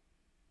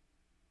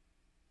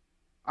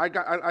 I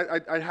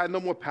had no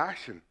more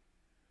passion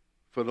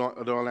for the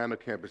Orlando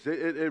campus.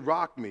 It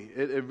rocked me.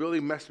 It really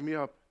messed me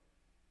up.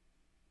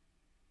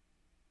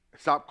 I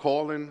stopped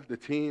calling the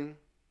team.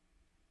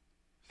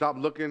 Stopped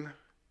looking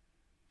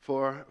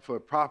for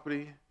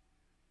property.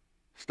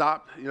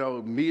 Stopped,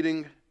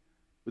 meeting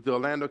with the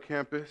Orlando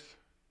campus.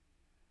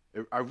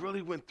 I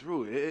really went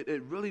through it.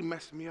 It really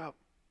messed me up.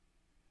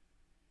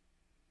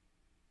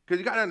 Because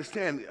you got to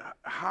understand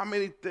how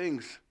many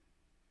things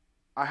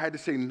I had to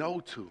say no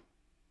to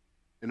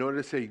in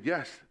order to say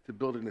yes to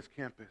building this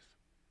campus.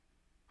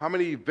 How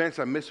many events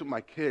I missed with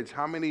my kids.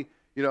 How many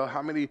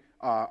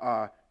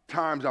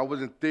times I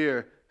wasn't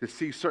there to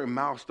see certain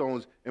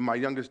milestones in my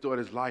youngest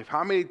daughter's life.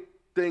 How many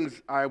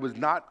things I was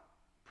not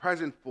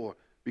present for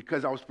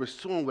because I was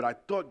pursuing what I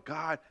thought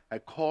God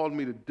had called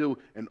me to do.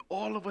 And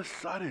all of a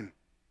sudden,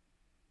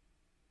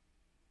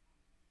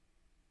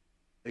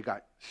 it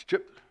got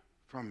stripped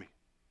from me,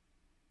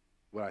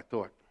 what I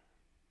thought.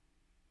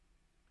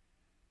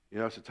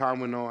 So time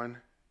went on.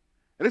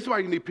 And this is why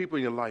you need people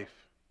in your life.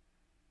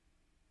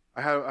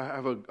 I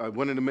have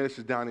one of the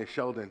ministers down in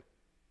Sheldon.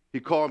 He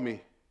called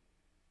me.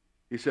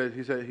 He said,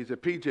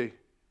 PJ,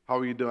 how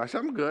are you doing? I said,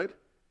 I'm good.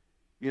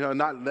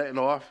 Not letting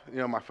off,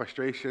 my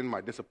frustration,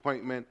 my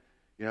disappointment.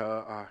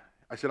 I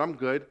said, I'm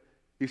good.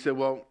 He said,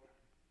 well,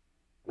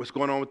 what's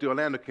going on with the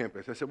Orlando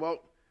campus? I said, well,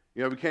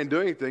 we can't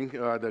do anything.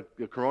 The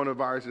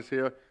coronavirus is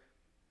here.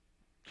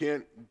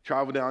 Can't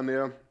travel down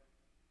there.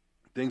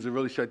 Things are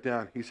really shut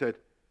down. He said,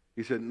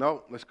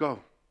 no, let's go.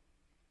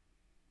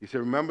 He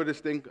said, remember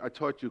this thing I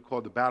taught you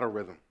called the battle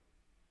rhythm.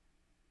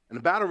 And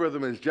the battle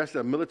rhythm is just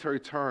a military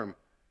term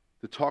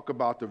to talk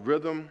about the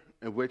rhythm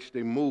in which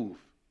they move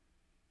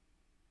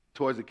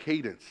towards a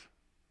cadence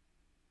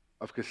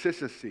of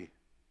consistency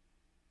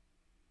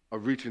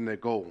of reaching their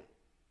goal.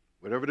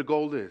 Whatever the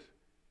goal is,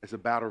 it's a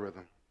battle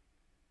rhythm.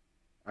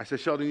 I said,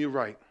 Sheldon, you're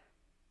right.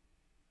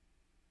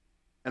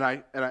 And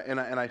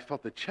I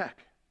felt the check.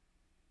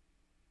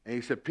 And he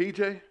said,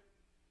 PJ,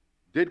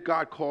 did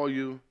God call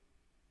you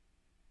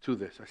to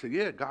this? I said,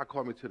 yeah, God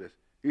called me to this.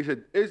 He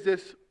said, is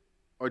this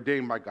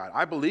ordained by God?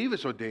 I believe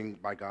it's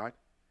ordained by God.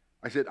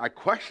 I said, I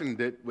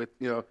questioned it with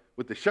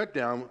the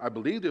shutdown. I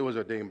believed it was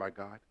ordained by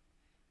God.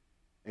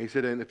 And he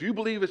said, and if you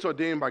believe it's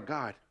ordained by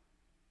God,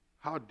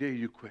 how dare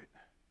you quit?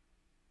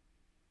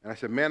 And I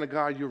said, man of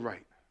God, you're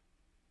right.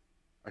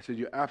 I said,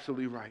 you're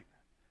absolutely right.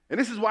 And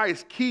this is why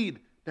it's key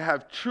to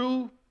have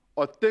true,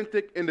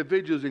 authentic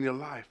individuals in your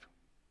life.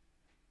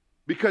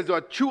 Because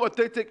our true,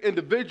 authentic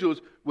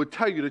individuals will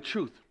tell you the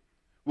truth.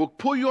 Will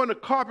pull you on the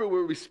carpet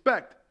with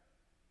respect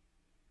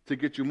to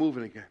get you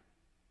moving again.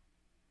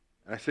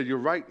 And I said, you're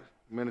right,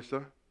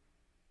 minister.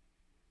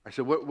 I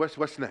said,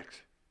 what's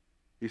next?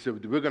 He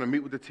said, we're going to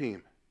meet with the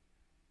team,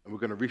 and we're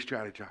going to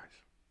re-strategize.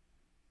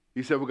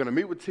 He said, we're going to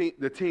meet with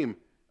the team,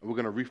 and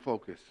we're going to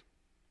refocus.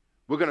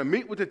 We're going to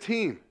meet with the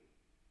team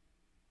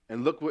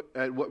and look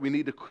at what we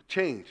need to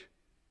change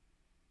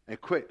and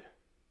quit.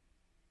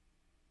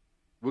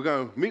 We're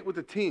going to meet with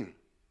the team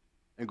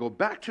and go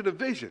back to the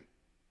vision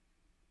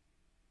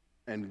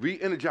and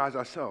re-energize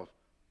ourselves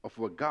of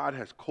what God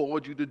has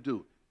called you to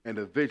do and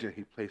the vision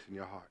he placed in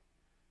your heart.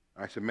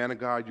 And I said, man of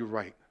God, you're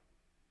right.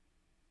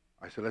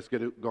 I said, let's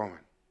get it going.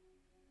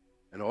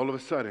 And all of a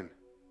sudden,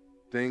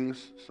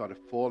 things started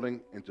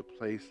falling into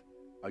place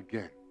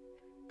again.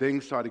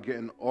 Things started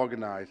getting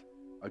organized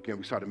again.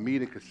 We started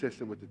meeting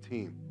consistent with the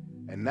team.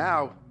 And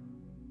now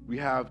we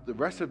have the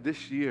rest of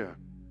this year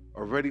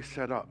already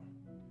set up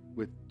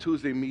with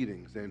Tuesday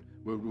meetings. And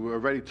we're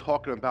already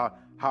talking about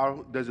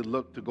how does it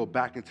look to go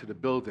back into the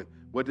building.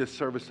 What does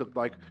service look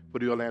like for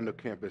the Orlando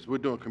campus? We're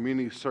doing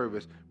community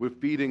service. We're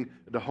feeding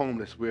the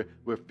homeless.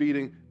 We're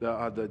feeding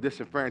the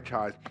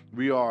disenfranchised.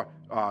 We are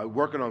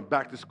working on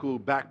back-to-school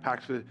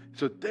backpacks.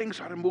 So things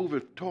started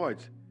moving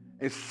towards.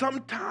 And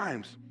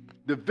sometimes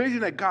the vision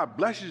that God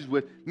blesses you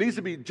with needs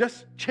to be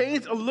just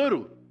changed a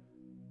little,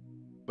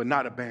 but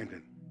not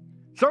abandoned.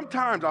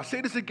 Sometimes, I'll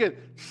say this again,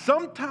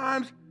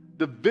 sometimes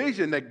the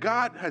vision that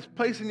God has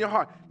placed in your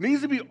heart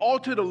needs to be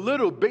altered a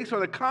little based on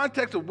the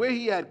context of where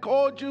he had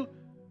called you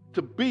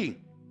to be,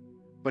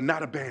 but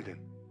not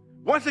abandoned.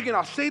 Once again,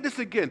 I'll say this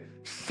again.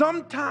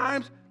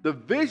 Sometimes the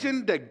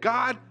vision that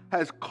God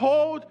has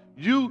called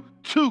you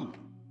to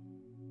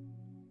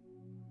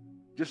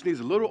just needs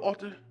a little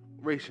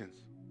alterations,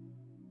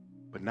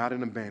 but not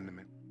an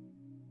abandonment.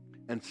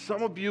 And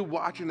some of you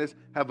watching this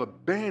have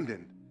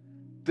abandoned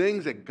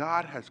things that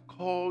God has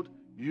called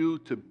you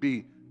to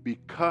be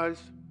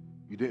because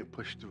you didn't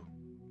push through,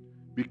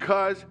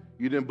 because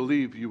you didn't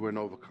believe you were an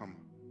overcomer.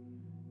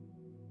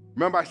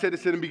 Remember, I said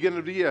this in the beginning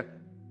of the year.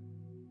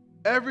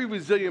 Every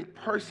resilient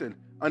person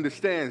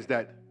understands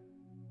that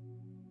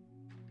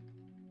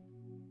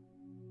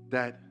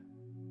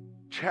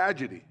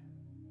tragedy,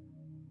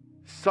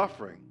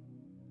 suffering,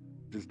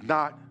 does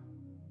not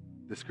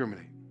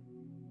discriminate.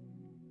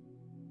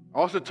 I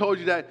also told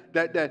you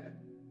that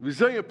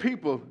resilient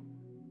people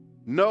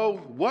know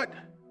what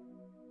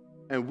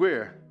and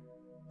where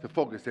to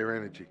focus their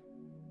energy.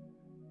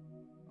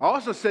 I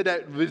also said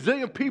that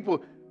resilient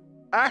people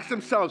ask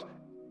themselves,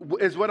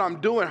 is what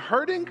I'm doing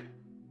hurting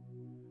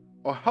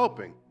or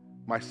helping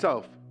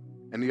myself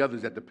and the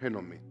others that depend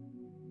on me?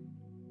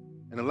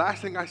 And the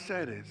last thing I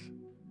said is,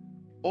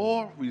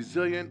 all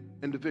resilient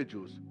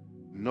individuals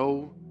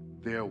know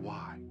their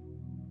why.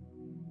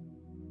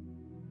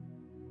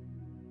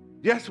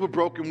 Yes, we're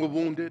broken, we're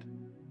wounded.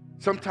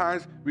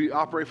 Sometimes we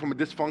operate from a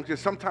dysfunction.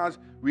 Sometimes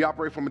we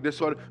operate from a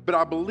disorder. But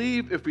I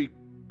believe if we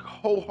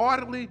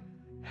wholeheartedly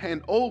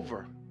hand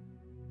over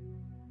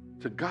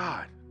to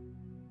God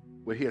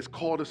what he has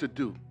called us to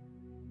do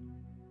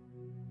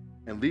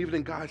and leave it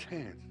in God's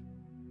hands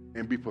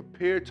and be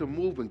prepared to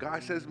move when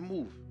God says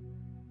move,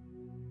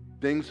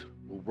 things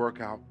will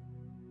work out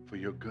for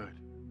your good.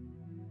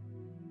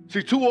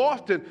 See, too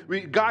often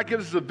God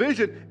gives us a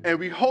vision and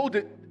we hold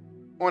it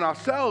on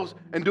ourselves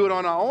and do it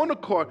on our own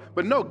accord.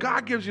 But no,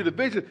 God gives you the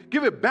vision.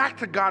 Give it back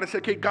to God and say,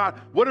 okay, God,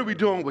 what are we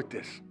doing with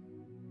this?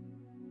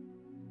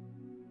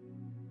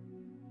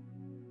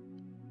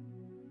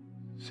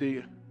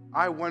 See,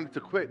 I wanted to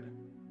quit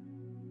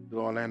the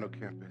Orlando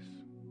campus,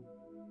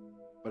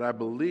 but I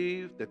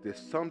believe that there's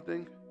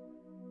something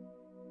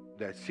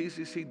that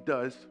CCC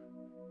does,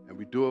 and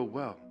we do it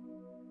well,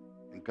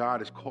 and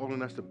God is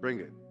calling us to bring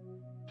it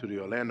to the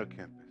Orlando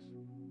campus,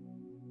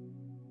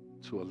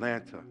 to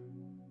Atlanta,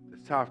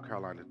 to South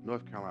Carolina, to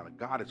North Carolina.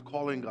 God is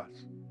calling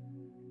us,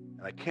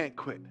 and I can't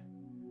quit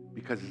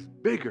because it's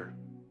bigger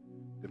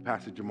than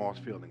Pastor Jamaal's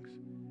feelings.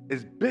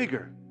 It's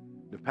bigger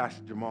than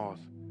Pastor Jamaal's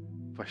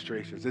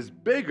frustrations. It's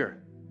bigger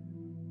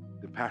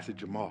than Pastor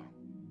Jamaal.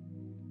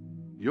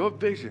 Your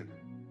vision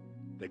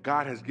that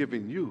God has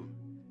given you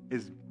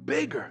is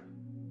bigger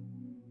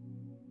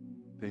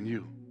than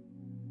you.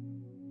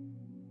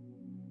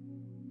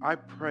 I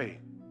pray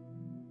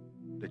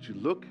that you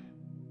look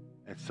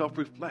and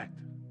self-reflect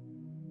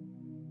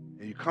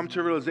and you come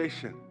to a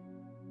realization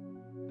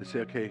to say,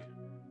 okay,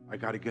 I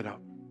got to get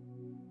up.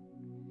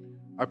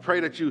 I pray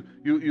that you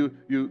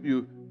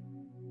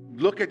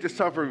look at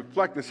yourself and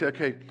reflect and say,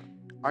 okay,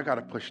 I got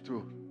to push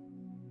through.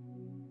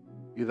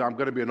 Either I'm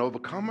going to be an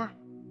overcomer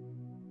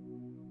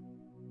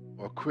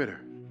or a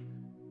quitter.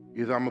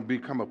 Either I'm going to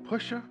become a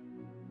pusher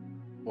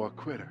or a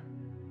quitter.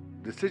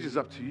 The decision's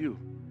up to you.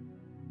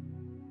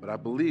 But I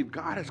believe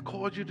God has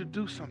called you to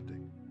do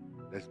something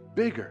that's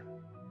bigger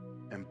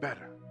and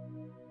better.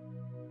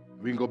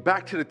 We can go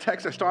back to the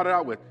text I started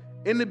out with.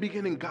 In the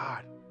beginning,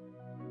 God.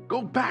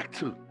 Go back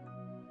to,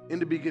 in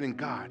the beginning,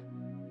 God.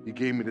 He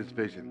gave me this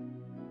vision.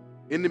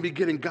 In the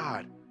beginning,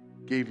 God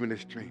gave me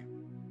this dream.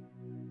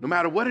 No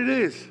matter what it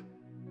is,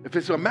 if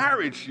it's a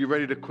marriage you're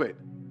ready to quit,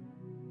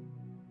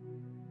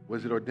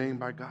 was it ordained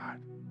by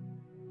God?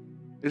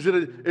 Is it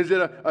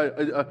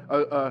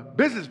a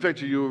business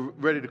venture you're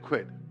ready to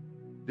quit?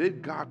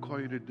 Did God call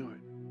you to do it?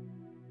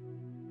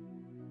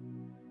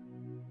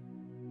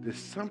 There's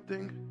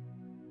something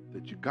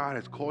that God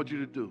has called you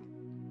to do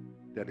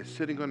that is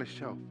sitting on a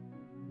shelf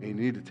and you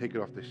need to take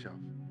it off the shelf.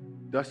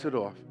 Dust it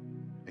off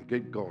and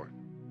get going.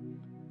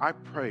 I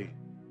pray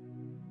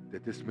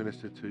that this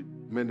ministered to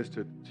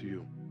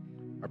you.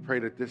 I pray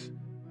that this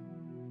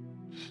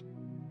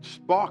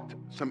sparked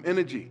some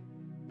energy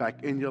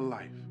back in your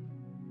life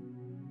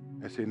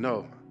and say,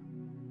 no,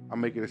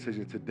 I'm making a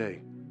decision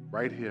today,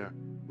 right here,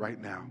 right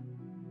now,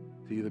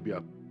 to either be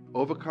an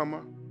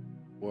overcomer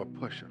or a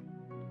pusher.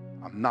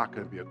 I'm not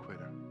going to be a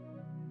quitter.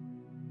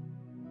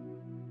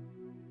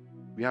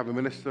 We have a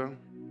minister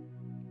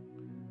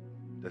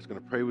that's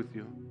going to pray with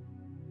you.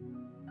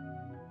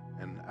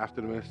 And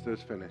after the minister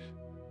is finished,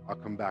 I'll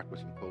come back with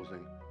some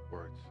closing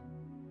words.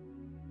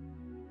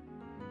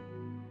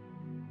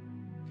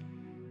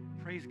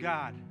 Praise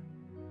God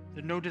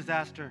that no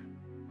disaster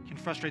can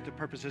frustrate the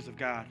purposes of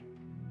God.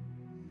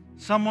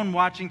 Someone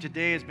watching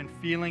today has been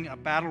feeling a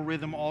battle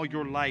rhythm all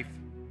your life,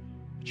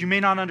 but you may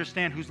not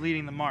understand who's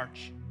leading the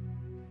march.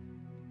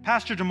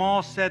 Pastor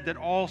Jamaal said that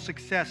all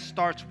success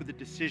starts with a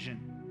decision,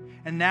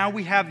 and now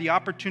we have the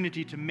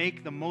opportunity to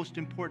make the most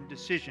important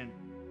decision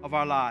of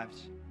our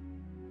lives.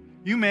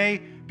 You may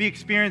be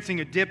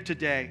experiencing a dip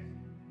today,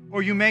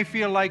 or you may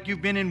feel like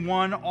you've been in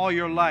one all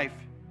your life.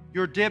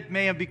 Your dip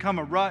may have become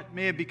a rut,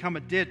 may have become a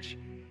ditch,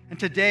 and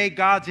today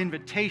God's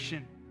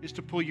invitation is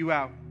to pull you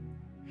out.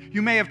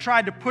 You may have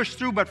tried to push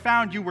through but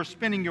found you were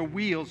spinning your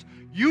wheels.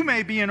 You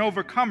may be an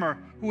overcomer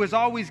who has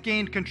always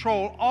gained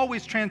control,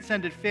 always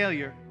transcended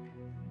failure.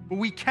 But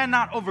we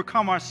cannot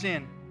overcome our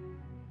sin.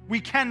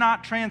 We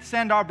cannot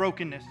transcend our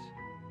brokenness.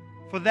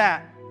 For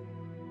that,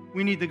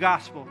 we need the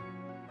gospel.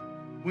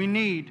 We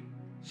need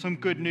some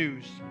good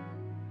news.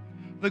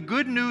 The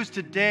good news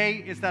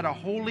today is that a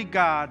holy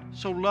God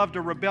so loved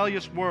a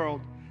rebellious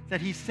world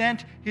that he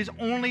sent his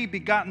only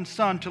begotten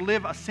Son to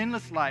live a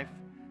sinless life,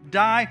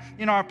 die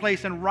in our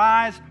place, and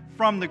rise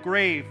from the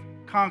grave,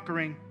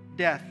 conquering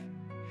death.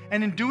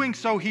 And in doing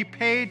so, he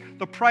paid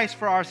the price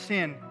for our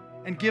sin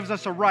and gives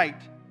us a right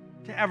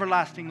to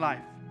everlasting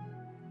life.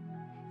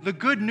 The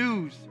good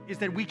news is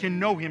that we can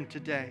know him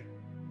today.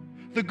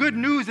 The good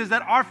news is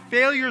that our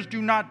failures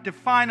do not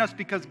define us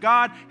because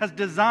God has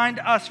designed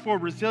us for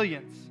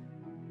resilience.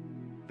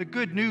 The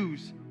good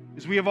news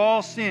is we have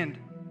all sinned,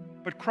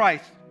 but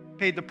Christ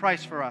paid the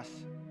price for us.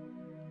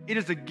 It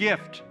is a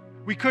gift.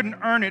 We couldn't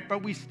earn it,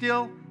 but we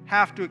still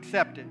have to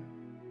accept it.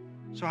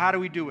 So how do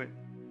we do it?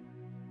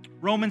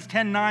 Romans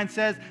 10:9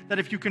 says that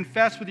if you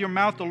confess with your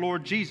mouth the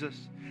Lord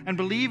Jesus and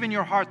believe in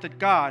your heart that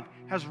God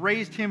has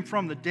raised him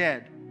from the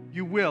dead,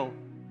 you will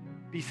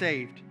be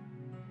saved.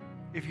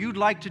 If you'd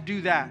like to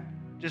do that,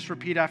 just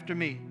repeat after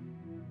me.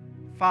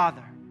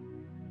 Father,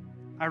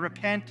 I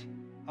repent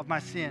of my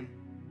sin.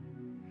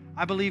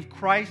 I believe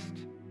Christ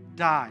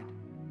died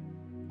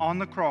on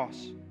the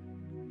cross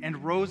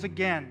and rose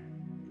again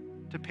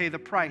to pay the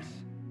price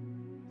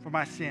for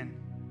my sin.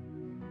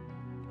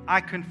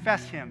 I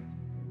confess him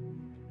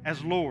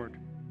as Lord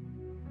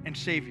and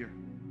Savior.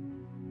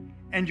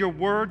 And your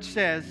word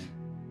says,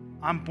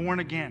 I'm born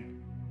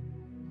again.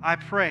 I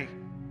pray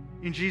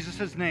in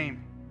Jesus'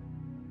 name,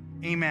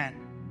 amen.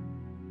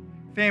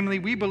 Family,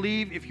 we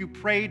believe if you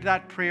prayed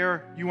that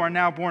prayer, you are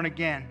now born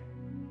again.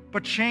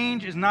 But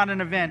change is not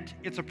an event,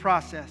 it's a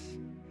process.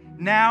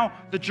 Now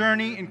the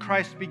journey in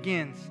Christ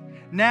begins.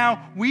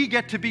 Now we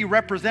get to be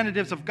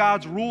representatives of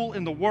God's rule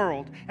in the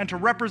world. And to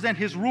represent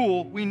his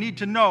rule, we need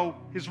to know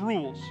his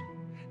rules.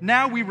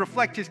 Now we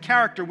reflect his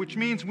character, which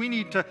means we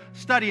need to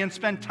study and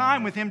spend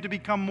time with him to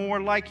become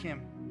more like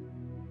him.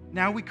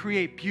 Now we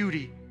create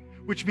beauty,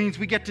 which means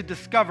we get to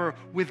discover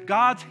with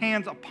God's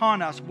hands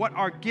upon us what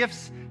our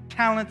gifts,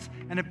 talents,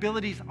 and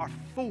abilities are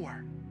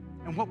for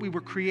and what we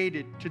were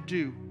created to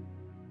do.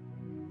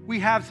 We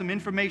have some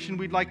information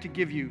we'd like to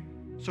give you,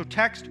 so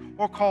text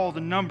or call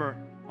the number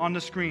on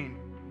the screen.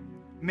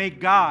 May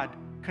God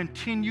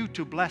continue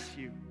to bless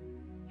you.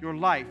 Your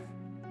life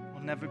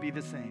will never be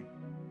the same.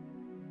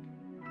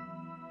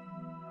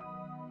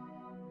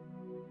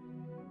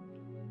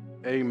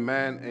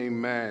 Amen,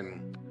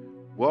 amen.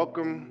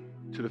 Welcome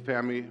to the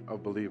family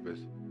of believers.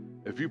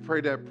 If you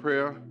prayed that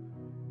prayer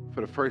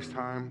for the first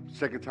time,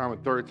 second time, or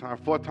third time,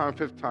 fourth time,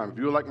 fifth time, if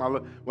you were like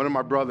one of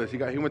my brothers, he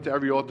went to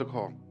every altar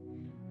call.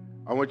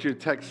 I want you to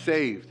text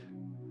SAVED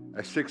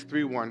at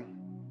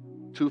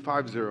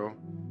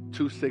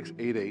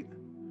 631-250-2688,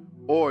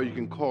 or you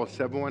can call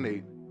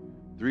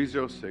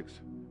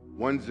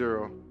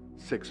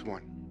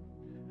 718-306-1061.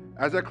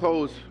 As I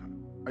close,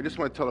 I just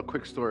want to tell a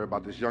quick story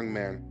about this young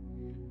man.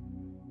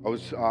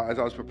 As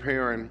I was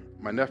preparing,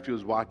 my nephew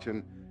was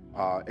watching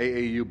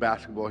AAU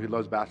basketball. He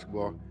loves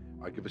basketball.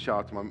 I give a shout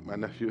out to my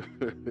nephew.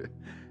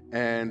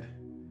 And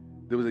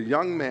there was a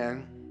young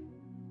man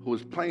who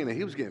was playing, and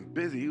he was getting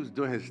busy. He was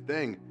doing his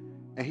thing,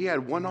 and he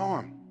had one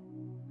arm.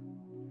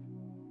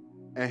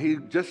 And he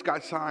just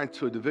got signed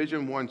to a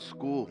Division I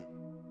school.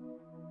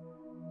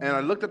 And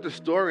I looked up the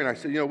story, and I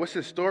said, what's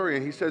his story?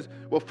 And he says,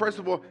 well, first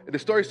of all, the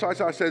story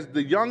starts out, it says,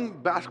 the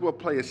young basketball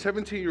player,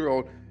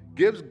 17-year-old,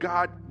 gives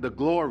God the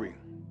glory.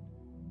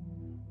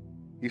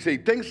 He said he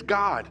thanks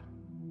God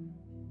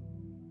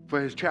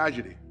for his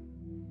tragedy.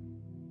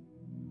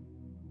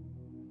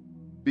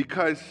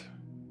 because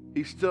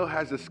he still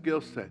has a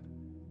skill set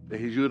that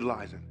he's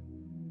utilizing.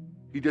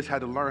 He just had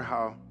to learn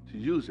how to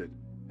use it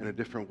in a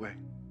different way.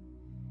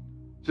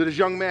 So this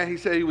young man, he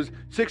said he was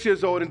 6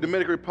 years old in the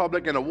Dominican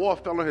Republic, and a wall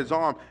fell on his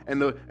arm,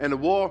 and the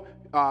wall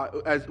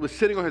was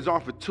sitting on his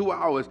arm for 2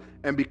 hours,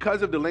 and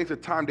because of the length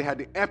of time, they had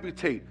to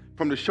amputate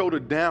from the shoulder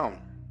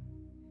down.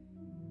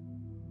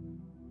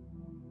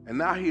 And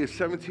now he is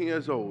 17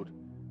 years old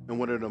and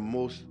one of the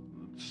most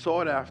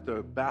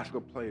sought-after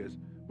basketball players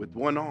with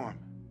one arm,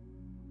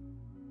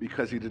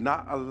 because he did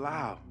not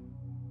allow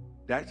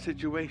that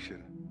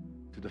situation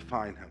to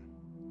define him.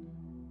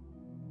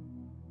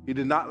 He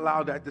did not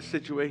allow that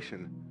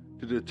situation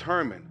to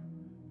determine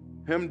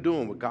him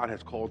doing what God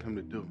has called him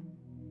to do.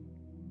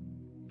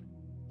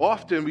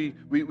 Often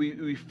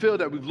we feel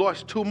that we've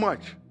lost too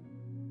much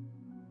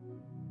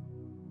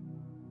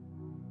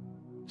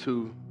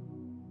to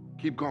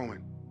keep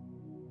going.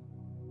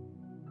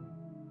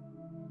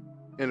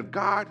 And if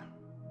God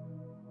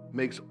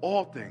makes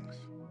all things,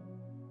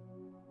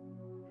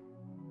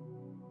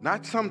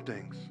 not some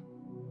things,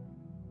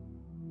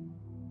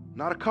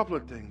 not a couple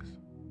of things,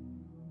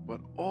 but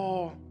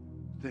all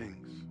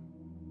things.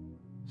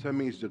 So that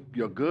means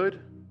you're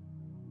good,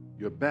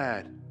 you're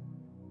bad,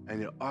 and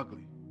you're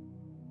ugly.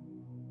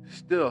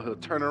 Still, he'll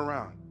turn it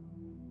around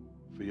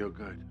for your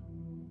good.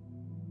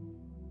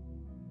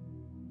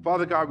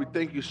 Father God, we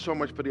thank you so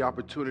much for the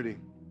opportunity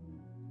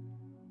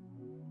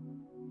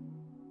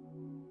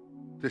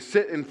to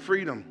sit in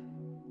freedom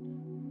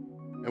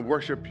and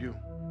worship you.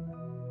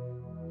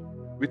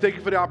 We thank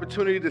you for the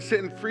opportunity to sit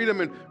in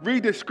freedom and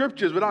read the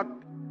scriptures without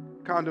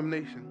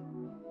condemnation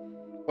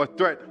or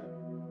threat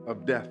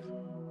of death.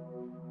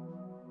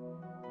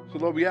 So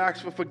Lord, we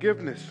ask for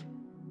forgiveness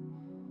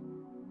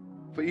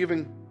for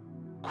even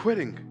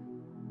quitting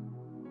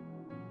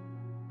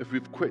if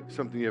we've quit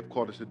something you have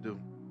called us to do.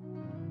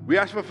 We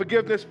ask for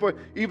forgiveness for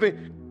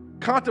even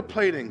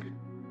contemplating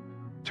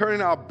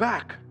turning our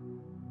back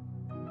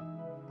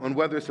on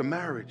whether it's a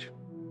marriage,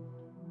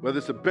 whether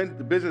it's a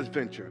business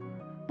venture,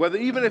 whether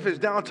even if it's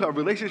down to a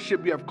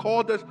relationship you have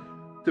called us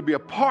to be a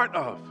part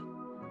of.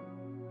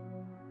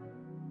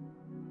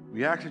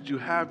 We ask that you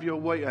have your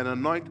way and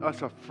anoint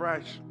us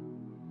afresh.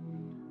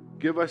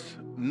 Give us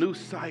new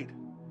sight,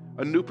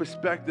 a new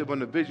perspective on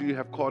the vision you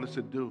have called us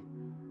to do.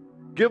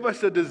 Give us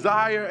the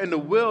desire and the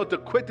will to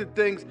quit the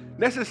things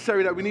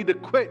necessary that we need to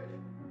quit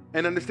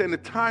and understand the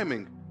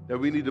timing that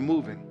we need to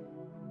move in.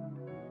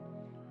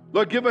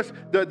 Lord, give us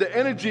the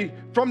energy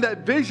from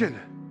that vision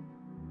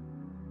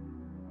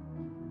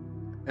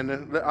and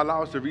then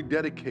allow us to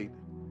rededicate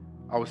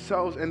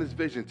ourselves and this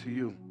vision to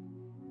you.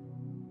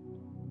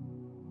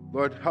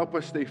 Lord, help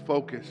us stay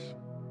focused.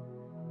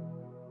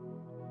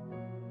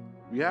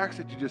 We ask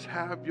that you just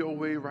have your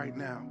way right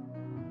now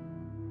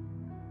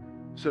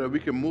so that we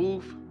can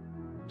move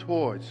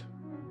towards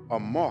a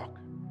mark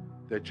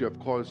that you have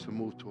called us to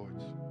move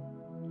towards.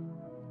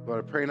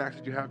 Lord, I pray and ask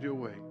that you have your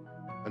way.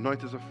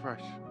 Anoint us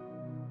afresh.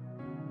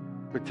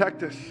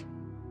 Protect us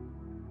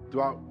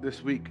throughout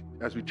this week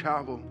as we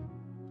travel.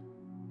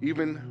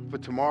 Even for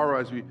tomorrow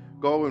as we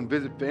go and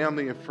visit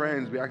family and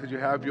friends, we ask that you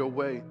have your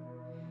way.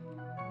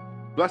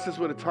 Bless us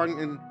with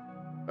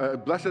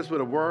bless us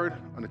with a word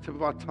on the tip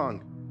of our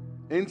tongue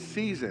in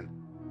season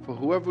for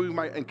whoever we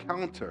might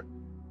encounter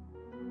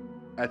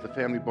at the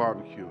family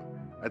barbecue,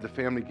 at the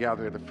family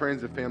gathering, at the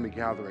friends and family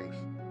gatherings,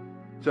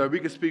 so that we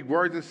can speak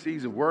words in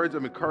season, words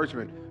of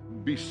encouragement,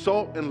 be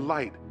salt and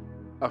light,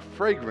 a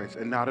fragrance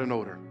and not an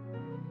odor.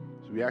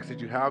 So we ask that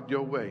you have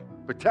your way.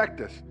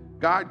 Protect us.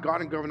 God,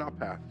 and govern our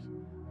paths.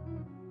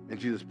 In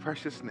Jesus'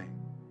 precious name,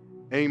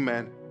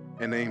 amen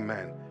and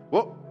amen.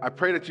 Well, I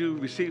pray that you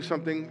receive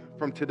something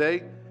from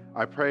today.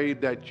 I pray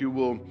that you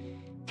will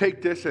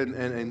take this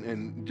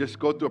and just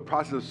go through a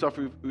process of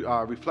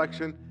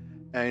self-reflection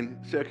and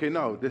say, okay,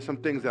 no, there's some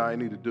things that I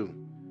need to do.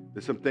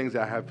 There's some things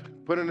that I have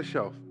put on the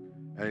shelf,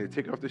 and I need to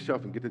take it off the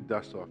shelf and get the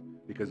dust off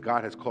because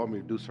God has called me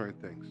to do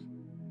certain things.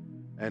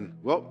 And,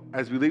 well,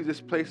 as we leave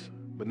this place,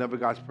 but never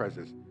God's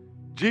presence,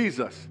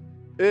 Jesus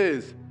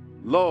is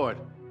Lord,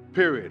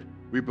 period.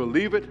 We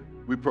believe it,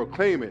 we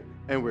proclaim it,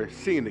 and we're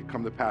seeing it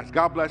come to pass.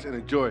 God bless and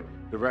enjoy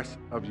the rest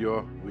of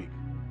your week.